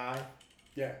chasing the guy.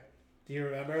 Yeah. Do you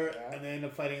remember? Yeah. And they end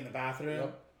up fighting in the bathroom.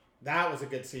 Yep. That was a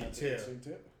good scene That's a too. good scene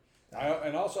too.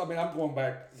 And also, I'm going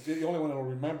back. The only one that will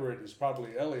remember it is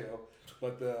probably Elio,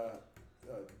 but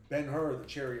Ben-Hur, the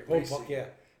chariot Oh, race fuck scene. yeah.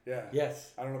 Yeah.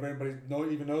 Yes. I don't know if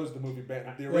anybody even knows the movie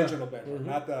the original Ben-Hur, Mhm.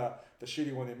 not the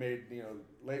shitty one they made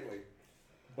lately,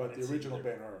 but the didn't see original either.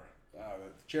 Ben-Hur,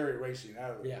 the chariot racing.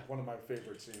 Yeah. One of my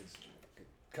favorite scenes.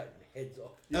 Cutting heads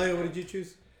off. Elliot, what did you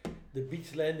choose? The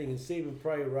beach landing and Saving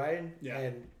Private Ryan.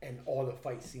 Yeah. And all the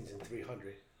fight scenes in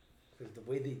 300. Because the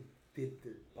way they did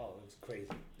it was crazy.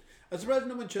 I'm surprised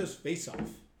no one chose Face Off.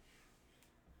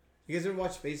 You guys ever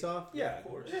watch Face Off? Yeah, Of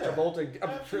course. Yeah. Travolta.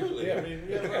 Absolutely. Yeah. I mean,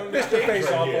 we have our own Mr. Cage Face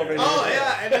right Off here. over Oh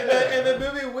yeah, and in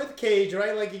the movie with Cage,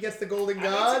 right? Like he gets the Golden I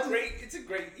mean, God. it's a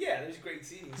great, yeah, there's great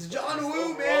scenes. It's John Just Woo,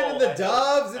 overall, man, and the I know-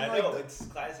 doves and I like know, the- it's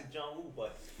classic John Woo,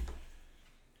 but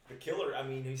The Killer, I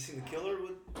mean, have you seen The Killer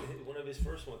with one of his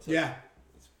first ones? Yeah,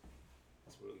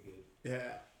 It's really good.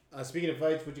 yeah. Speaking of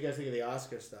fights, what do you guys think of the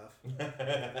Oscar stuff?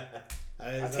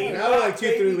 It's Team now Rock, like 2-3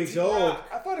 baby, weeks Team old. Rock.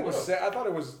 I thought it was. I thought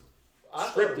it was I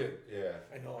thought- scripted. Yeah.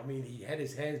 I know. I mean, he had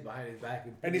his hands behind his back.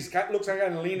 And he's looks like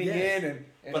I'm leaning Yes. in,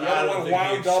 and But the I other don't one think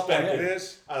he wound up like expected-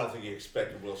 this. I don't think he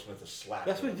expected Will Smith to slap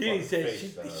That's him what in the Jeannie fucking said.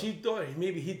 face, though. She thought he thought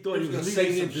He he was was gonna leading say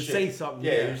in some to shit. say something.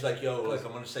 Yeah, he was like, yo, like,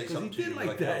 I'm going to say 'Cause something he to did you.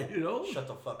 like that, yo, you know? Shut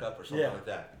the fuck up or something Yeah. like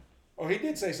that. Oh, he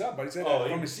did say something, but he said Oh, that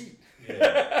he- from his seat.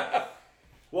 Yeah.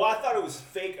 Well, I thought it was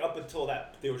fake up until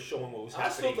that they were showing what was I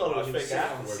happening. still thought it while was he was fake sitting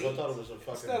on afterwards. the I thought it seat. was a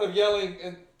fucking... Instead of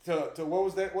yelling to what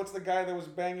was that? What's the guy that was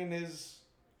banging his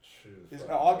Shoot, fuck.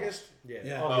 August?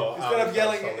 Yeah. Oh, Instead of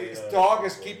yelling to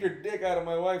August, yeah. keep your dick out of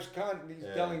my wife's cunt, he's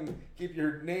Yeah. yelling, keep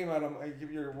your name out of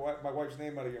my wife's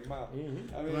name out of your mouth.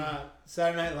 Mm-hmm. I mean,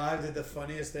 Saturday Night Live did the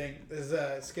funniest thing. There's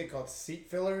a skit called Seat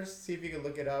Fillers. See if you can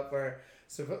look it up. Where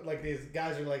like these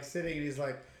guys are like sitting, and he's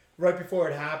like, right before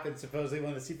it happened, supposedly one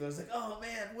of the seat fillers is like, oh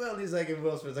man, Will. And he's like, and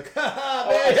Will Smith's like, ha ha,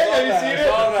 Oh, man, I saw have you that, seen I it?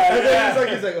 saw that, And then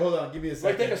yeah. he's like, hold on, give me a like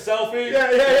second. take a selfie.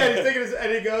 Yeah. He's taking his,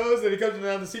 and he goes, and he comes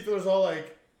around. The seat filler's all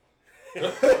like. And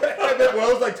then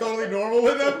Will's like totally normal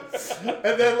with him,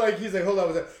 and then like he's like, hold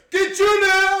on, get you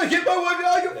now, like, get my wife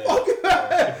now, you fucking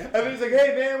man. And then he's like,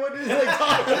 hey man, what is like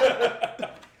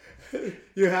talking?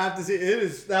 You have to see it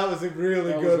is that was a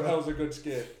really good That one. was a good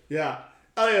skit. Yeah.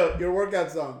 Elio, your workout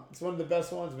song. It's one of the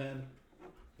best ones, man.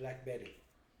 Black Betty.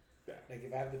 Yeah. Like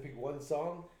if I have to pick one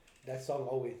song, that song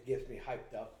always gets me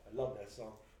hyped up. I love that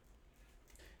song.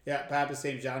 Yeah, perhaps the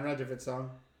same genre, different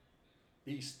song.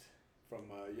 Beast from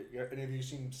any of you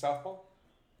seen Southpaw?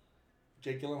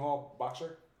 Jake Gyllenhaal,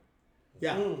 boxer.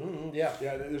 Yeah. Mm-hmm, yeah.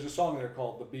 Yeah, there's a song there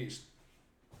called "The Beast."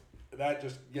 That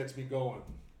just gets me going.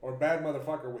 Or "Bad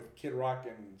Motherfucker" with Kid Rock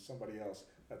and somebody else.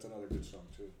 That's another good song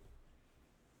too.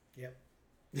 Yep.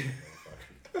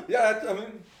 Yeah, I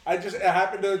mean, I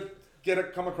happened to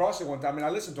come across it one time. I mean, I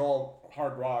listen to all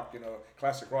hard rock,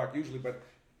 classic rock usually, but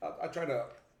I try to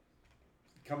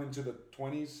come into the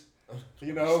 20s,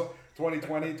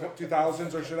 2020,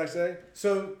 2000s, or should I say?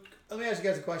 So let me ask you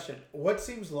guys a question. What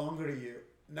seems longer to you,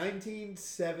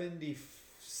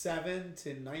 1977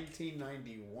 to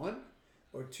 1991,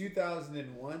 or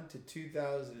 2001 to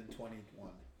 2021?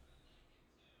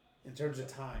 In terms of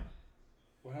time,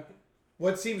 What happened?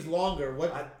 what seems longer?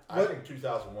 I think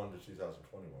 2001 to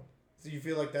 2021. So you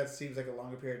feel like that seems like a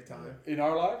longer period of time? In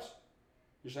our lives?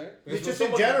 You're saying? It's Because just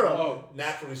when in someone general.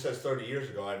 naturally says 30 years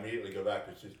ago, I immediately go back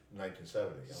to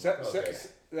 1970. I'm like, okay.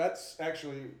 That's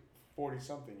actually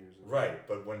 40-something years ago. Right,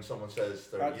 but when someone says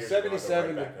 30 years 77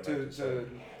 ago, I go right back to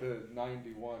to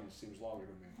 91 seems longer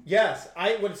to me. Yes,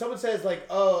 when someone says like,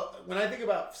 when I think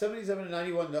about 77 to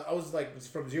 91, I was like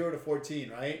from 0 to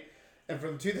 14, right? And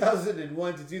from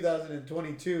 2001 to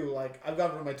 2022, like I've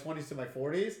gone from my 20s to my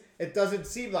 40s. It doesn't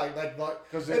seem like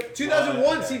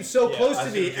 2001 seems so close to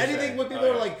me. Anything when people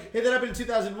are like, "Hey, that happened in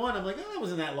 2001," I'm like, "Oh, that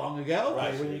wasn't that long ago."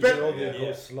 Right. When you But- get older, it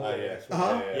goes slow.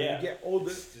 Uh-huh. When you get older,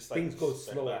 Just like things go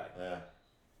step slow. back. Yeah,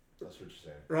 that's what you're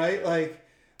saying. Right?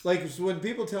 Like so when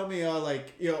people tell me,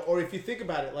 or if you think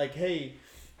about it, like, hey,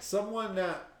 someone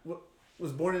that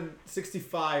was born in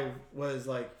 65 was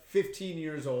like 15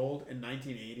 years old in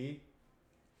 1980.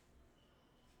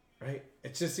 Right?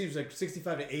 It just seems like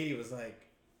 65 to 80 was like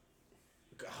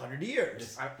 100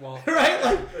 years. Right?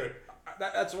 Like,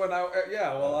 That's when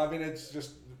I mean, it's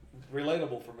just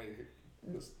relatable for me.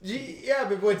 yeah,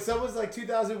 but when someone's like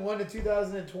 2001 to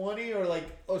 2020, or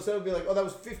someone would be like, "Oh, that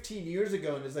was 15 years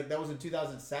ago," and it's like that was in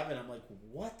 2007. I'm like,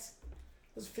 "What?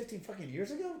 That was 15 fucking years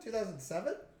ago?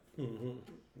 2007?" Mm-hmm.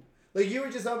 Like you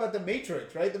were just talking about the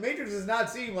Matrix, right? The Matrix does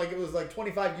not seem like it was like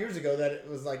 25 years ago that it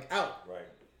was like out. Right.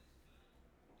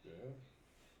 Yeah.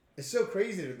 It's so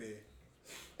crazy to me.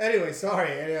 Anyway, sorry,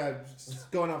 just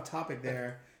going off topic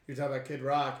there. You're talking about Kid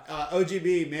Rock,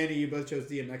 OGB, Manny. You both chose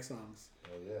DMX songs.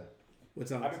 Oh yeah. What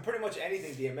songs? I mean, pretty much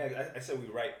anything DMX. I said we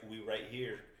right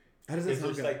here. How does that It's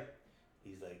sound? just Go? like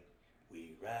he's like,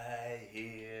 we right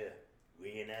here.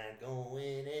 We're not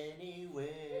going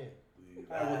anywhere.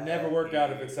 That would never work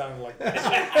out if it sounded like that.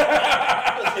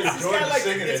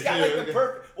 It's got like the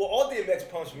perfect. Well, all DMX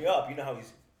pumps me up. You know how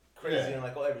he's crazy in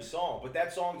like every song, but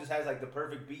that song just has like the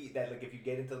perfect beat that like if you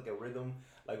get into like a rhythm,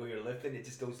 like when you're lifting, it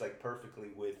just goes like perfectly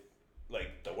with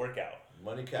like the workout.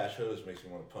 Money Cash Hose makes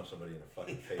me want to punch somebody in the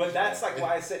fucking face. But that's like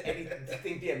why I said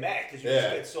anything DMX, because you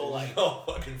just get so like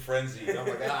fucking frenzied. I'm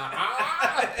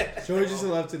like George used to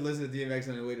love to listen to DMX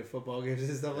on the way to football games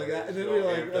and stuff like that. And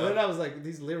then then I was like,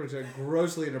 these lyrics are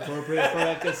grossly inappropriate for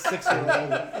like a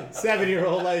 6-year-old,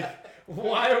 7-year-old. Like,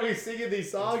 why are we singing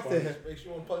these songs to him? Makes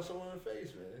you want to punch someone in the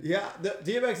face, man. Yeah,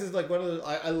 DMX is like one of those.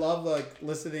 I love like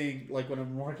listening like when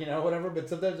I'm working out or whatever. But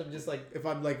sometimes I'm just like, if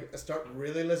I'm like start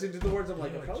really listening to the words, I'm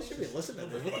like, I probably should be listening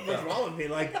to this. What the fuck's wrong with me?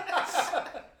 Like,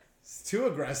 it's too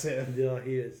aggressive. Yeah,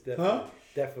 he is definitely. Huh?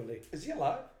 Definitely. Is he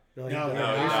alive? No, No, No, he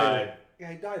died. died.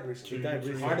 Yeah, he died recently. He died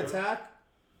recently. Heart attack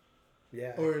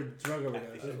Yeah. or drug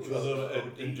overdose? A little Might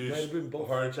have been induced both.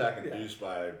 heart attack induced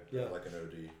by Yeah. like an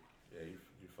OD. Yeah, you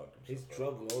fucked him. He's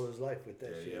struggled all his life with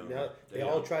that Yeah, shit. yeah. Now they Yeah.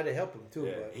 all try to help him too,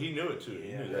 Yeah, but he knew it too.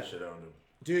 He knew that shit owned him.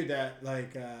 Dude, that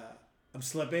like I'm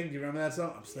slipping. Do you remember that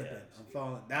song? I'm slipping. Yeah. I'm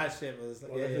falling. That shit was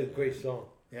like, well, that's a great song.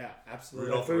 yeah, absolutely.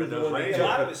 Rudolph the Rudolph Red-Nosed the a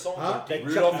lot Reindeer. of his songs Huh? are deep.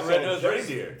 Rudolph the Red-Nosed There's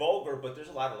Reindeer. vulgar, but there's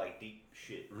a lot of like deep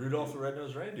shit. Rudolph the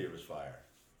Red-Nosed Reindeer was fire.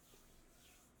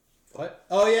 What?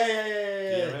 Oh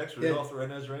yeah. DMX, Rudolph the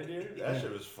Red-Nosed Reindeer? That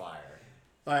shit was fire.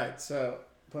 All right, so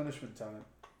punishment time.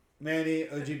 Manny,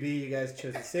 OGB, you guys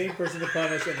chose the same person to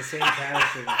punish and the same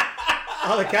punishment.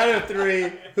 On the count of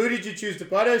 3, who did you choose to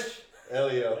punish?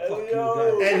 Elio.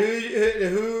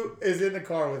 And who is in the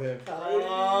car with him?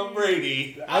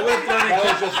 Brady. I would have thrown That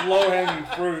it. was just low hanging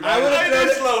fruit. I would have thrown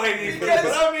it. slow hanging fruit, Because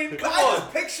but I mean, come I on.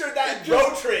 just pictured that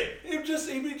road trip. He'd be just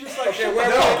like, Okay, shut where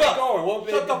the was fuck he up. going? What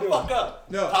Shut the was he fuck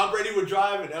up. No. Tom Brady would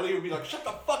drive and Elliot would be like, shut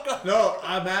the fuck up. No,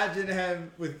 imagine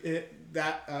him with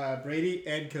that Brady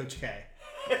and Coach K.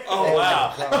 Oh,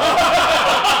 wow.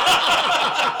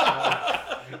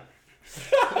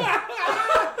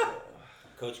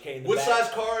 Coach K in the What back. size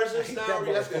car is this I hate now? that Are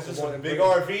you asking, is motherfucker this more a than big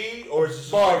Brady. RV or is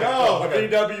this Bug. a No, okay.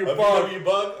 VW a bug. VW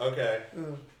bug? Okay.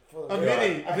 A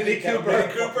Mini I hate that Cooper.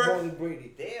 motherfucker Cooper? more than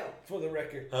Brady. Damn. For the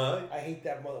record, Huh? I hate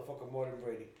that motherfucker more than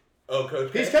Brady. Oh,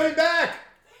 Coach K. He's coming back.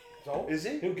 So Is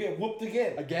he? he'll get whooped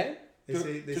again. Again? They To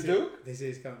say Duke? They say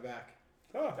he's coming back.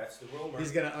 That's the rumor.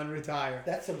 He's gonna unretire.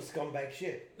 That's some scumbag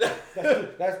shit.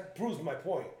 That proves my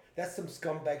point. That's some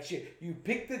scumbag shit. You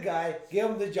pick the guy, give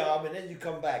him the job, and then you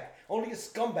come back. Only a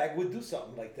scumbag would do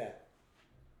something like that.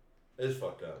 It's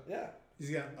fucked up. Yeah. He's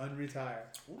gonna unretire.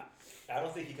 I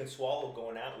don't think he can swallow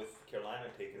going out with Carolina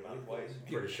taking him out twice.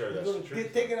 Pretty sure He's that's gonna the truth.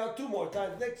 get taken out 2 more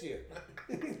times next year.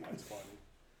 That's funny.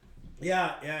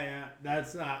 Yeah.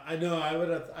 That's not. I know. I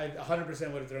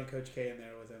 100% would have thrown Coach K in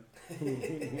there with him.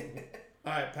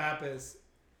 All right, Pappas,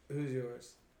 who's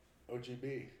yours?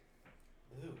 OGB.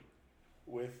 Ooh.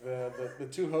 With the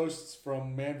two hosts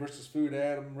from Man vs. Food,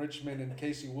 Adam Richmond and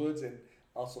Casey Woods, and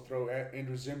also throw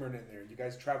Andrew Zimmern in there. You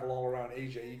guys travel all around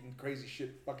Asia eating crazy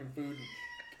shit, fucking food,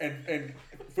 and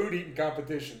food eating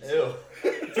competitions. Ew.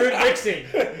 Food mixing.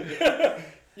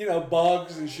 You know,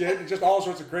 bugs and shit, and just all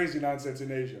sorts of crazy nonsense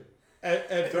in Asia.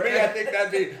 And For me, I think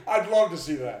I'd love to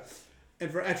see that.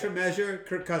 And for extra measure,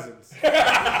 Kirk Cousins.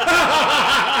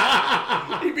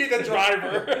 He'd be the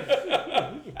driver.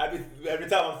 Every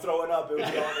time I'm throwing up, it was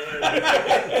going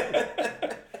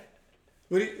in.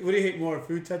 What do you hate more,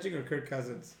 food touching or Kirk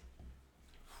Cousins?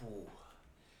 Ooh.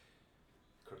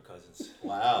 Kirk Cousins.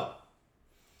 Wow.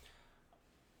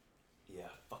 Yeah,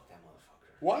 fuck that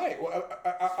motherfucker. Why? Well,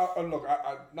 look,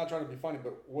 I'm not trying to be funny,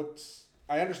 but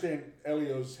I understand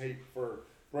Elio's hate for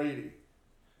Brady.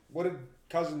 What did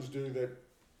Cousins do that?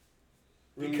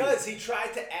 Really, Because he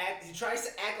tries to act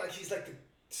like he's like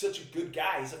such a good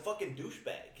guy. He's a fucking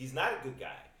douchebag. He's not a good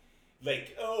guy.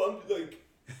 Like, oh, I'm like.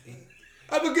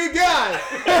 I'm a good guy.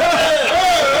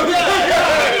 I'm a good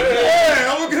guy.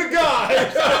 Yeah, I'm a good guy.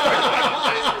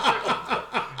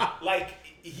 Like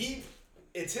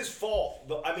it's his fault.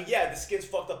 I mean, yeah, the Skins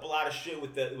fucked up a lot of shit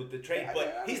with the trade,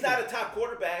 but he's not a top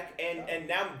quarterback, and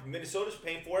now Minnesota's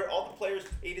paying for it. All the players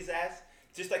hate his ass,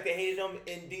 just like they hated him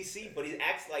in DC. But he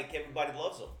acts like everybody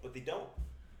loves him, but they don't.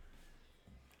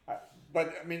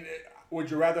 But I mean, would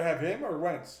you rather have him or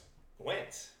Wentz?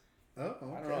 Wentz. Oh, okay.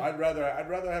 I don't know. I'd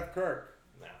rather have Kirk.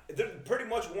 Nah. They're pretty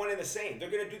much one and the same.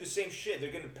 They're gonna do the same shit.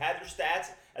 They're gonna pad their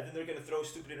stats, and then they're gonna throw a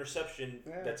stupid interception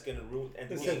that's gonna ruin. And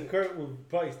Listen, Kurt will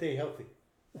probably stay healthy.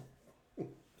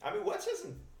 I mean, Wentz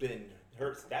hasn't been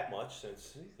hurt that much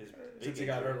since his Since he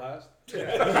got hurt last.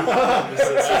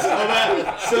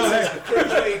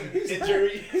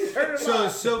 injury.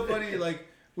 So funny. Like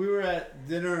we were at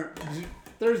dinner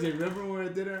Thursday. Remember we were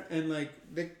at dinner and like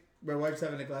my wife's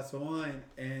having a glass of wine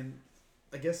and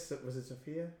I guess was it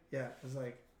Sophia? Yeah. I was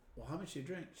like, well, how much do you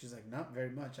drink? She's like, not very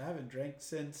much. I haven't drank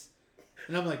since.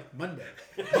 And I'm like, Monday.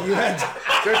 You had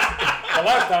The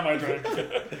last time I drank.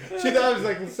 she thought it was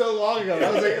like so long ago.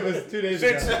 I was like, it was 2 days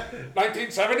Since ago.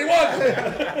 1971.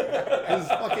 It was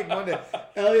fucking Monday.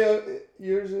 Elio,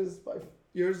 yours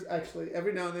actually.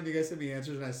 Every now and then you guys send me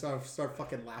answers and I start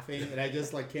fucking laughing and I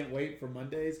just like can't wait for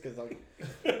Mondays because like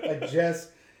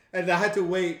and I had to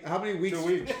wait how many weeks? 2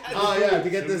 weeks. Oh yeah, to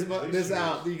get this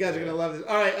out. You guys are gonna love this.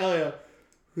 All right, Elio,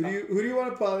 who do you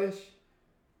want to punish?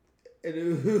 And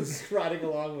who's riding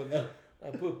along with them?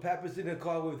 I put Pappas in a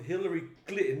car with Hillary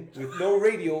Clinton with no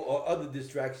radio or other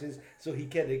distractions so he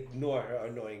can ignore her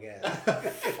annoying ass.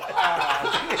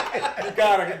 You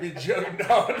gotta be joking.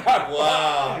 No, not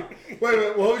Wow.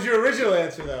 Wait, what was your original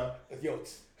answer though?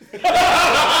 Yotes. But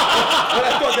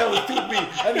I thought that was too mean.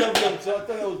 I love Yotes, so I thought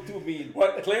that was too mean.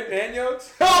 What, Clinton and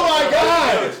Yotes? Oh my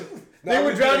God! They No,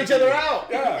 would we drown didn't each other do out.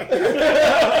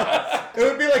 Yeah. It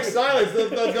would be like silence. The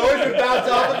noise would bounce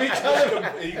off of each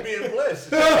other. You be in bliss.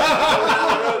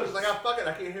 It's like, I fuck it,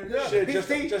 I can't hear this. Shit, He just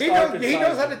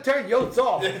knows how to turn Yotes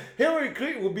off. Hillary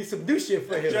Clinton would be some new shit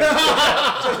for him.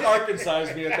 Just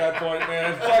Arkansas me at that point,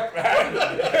 man. Fuck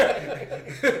that.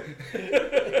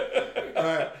 All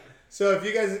right. So if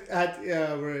you guys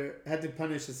had to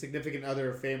punish a significant other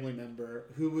or family member,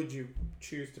 who would you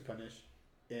choose to punish,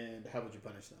 and how would you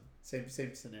punish them? Same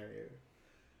scenario.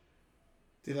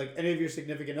 Do like any of your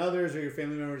significant others or your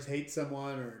family members hate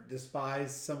someone or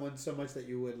despise someone so much that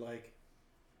you would like?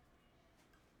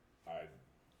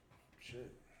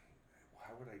 Shit.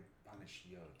 How would I punish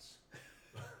Yotes?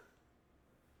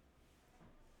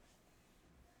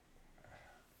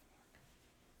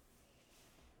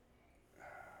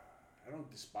 I don't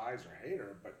despise or hate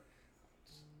her, but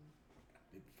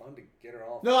it'd be fun to get her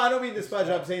off. No, I don't mean despise.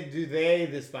 I'm saying do they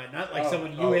despise? Not like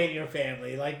someone you hate in your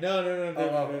family. Like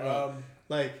no.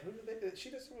 Like She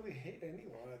doesn't really hate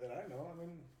anyone that I know. I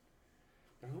mean,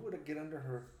 who would get under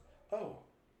her? Oh,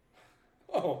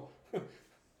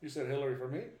 you said Hillary for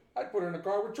me? I'd put her in a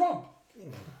car with Trump. Yeah,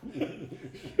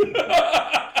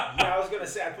 I was gonna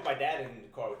say I'd put my dad in the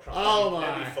car with Trump. Oh,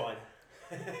 That'd be fun.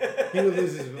 he would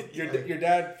lose his. Your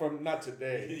dad from not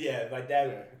today. Yeah, my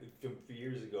dad from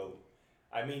years ago.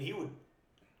 I mean, he would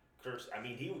curse. I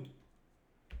mean,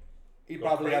 He go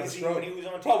probably had a crazy stroke. when he was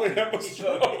on TV. Probably have a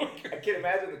stroke. I can't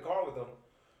imagine the car with him.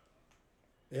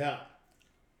 Yeah.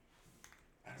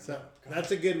 I don't So know.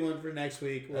 that's a good one for next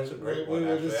week. That's a We great will one,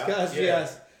 actually. discuss. Yeah.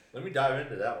 Yes. Let me dive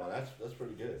into that one. That's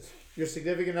pretty good. Your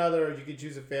significant other, or you can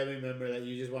choose a family member that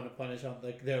you just want to punish on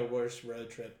like their worst road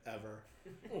trip ever.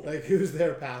 Like who's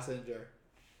their passenger?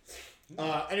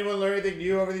 Anyone learn anything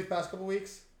new over these past couple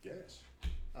weeks? Yes.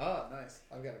 Oh, nice.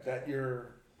 I've got a couple. That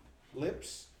your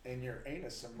lips and your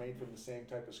anus are made from the same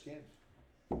type of skin.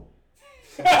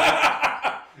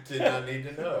 Did not need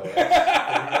to know.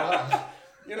 That's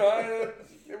You know,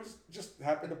 it was just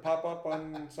happened to pop up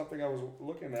on something I was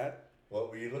looking at. what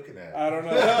were you looking at? I don't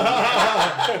know.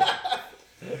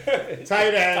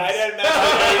 Tight ends. Tight end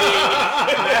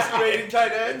masquerading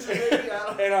tight ends.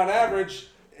 And on average,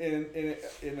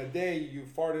 in a day, you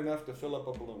fart enough to fill up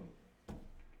a balloon.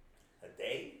 A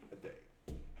day? A day.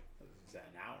 Is that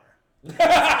an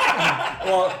hour?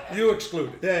 Well, you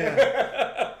excluded.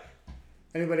 Yeah.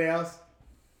 Anybody else?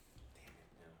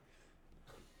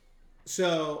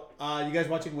 So, you guys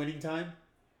watching Winning Time?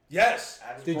 Yes.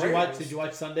 Did you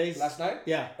watch Sundays? Last night?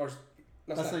 Yeah. Or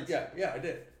last night? night. Yeah, I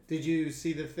did. Did you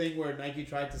see the thing where Nike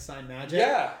tried to sign Magic?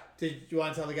 Yeah. Did you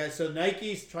want to tell the guys? So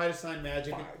Nike's tried to sign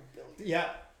Magic. $5 billion. Yeah.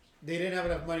 They didn't have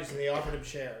enough money, so they offered him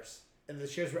shares. And the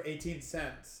shares were 18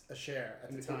 cents a share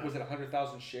at the time. Was it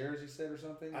 100,000 shares? He said, or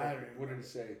something? I don't What did remember. he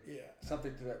say? Yeah.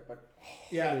 Something to that. But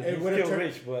Yeah, He's it would have still turned.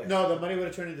 rich, but No, the money would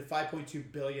have turned into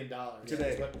 $5.2 billion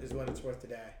Today. Is what it's worth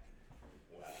today.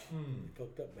 Wow.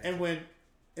 fucked up, man.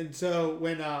 And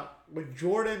when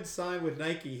Jordan signed with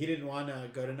Nike, he didn't want to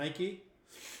go to Nike.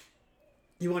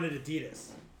 He wanted Adidas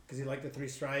because he liked the three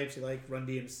stripes, he liked Run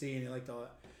DMC, and he liked all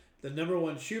that. The number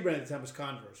one shoe brand at the time was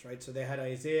Converse, right? So they had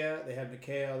Isaiah, they had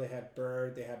McHale, they had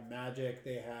Bird, they had Magic,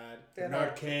 they had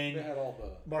Bernard King, They had all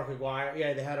the. Mark Aguirre.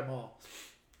 Yeah, they had them all.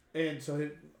 And so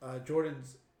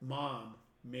Jordan's mom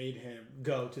made him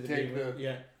go to the Take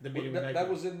meeting. The meeting with Nike. That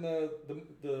was in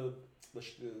the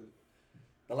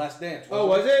Last Dance. Oh,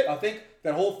 was it? I think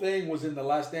that whole thing was in the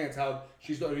Last Dance. How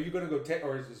are you going to go take,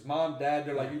 or is his mom, dad?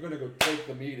 They're like, you're going to go take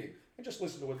the meeting and just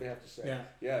listen to what they have to say. Yeah.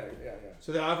 Yeah.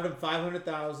 So they offered him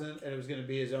 $500,000, and it was going to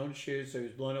be his own shoes. So he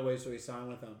was blown away. So he signed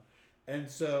with them, and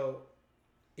so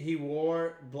he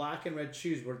wore black and red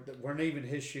shoes. weren't even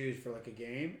his shoes for like a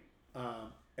game,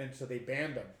 and so they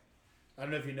banned him. I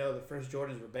don't know if you know, the first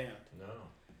Jordans were banned. No.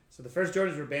 So the first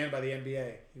Jordans were banned by the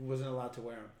NBA. He wasn't allowed to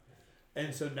wear them.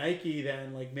 And so Nike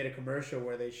then made a commercial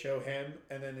where they show him,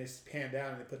 and then they pan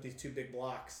down and they put these two big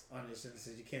blocks on his, and it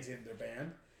says you can't see them, they're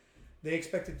banned. They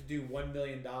expected to do $1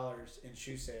 million in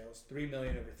shoe sales, $3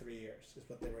 million over 3 years is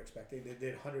what they were expecting. They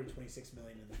did $126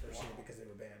 million in the first year because they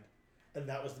were banned, and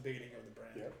that was the beginning of the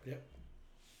brand. Yep.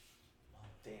 Oh,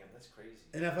 damn, that's crazy.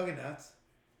 Isn't that fucking nuts?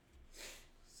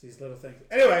 It's these little things.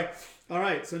 Anyway, all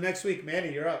right. So next week,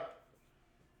 Manny, you're up.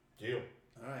 Deal.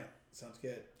 All right, sounds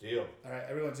good. Deal. All right,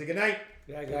 everyone, say good night.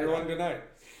 Yeah, I got Everyone, good night.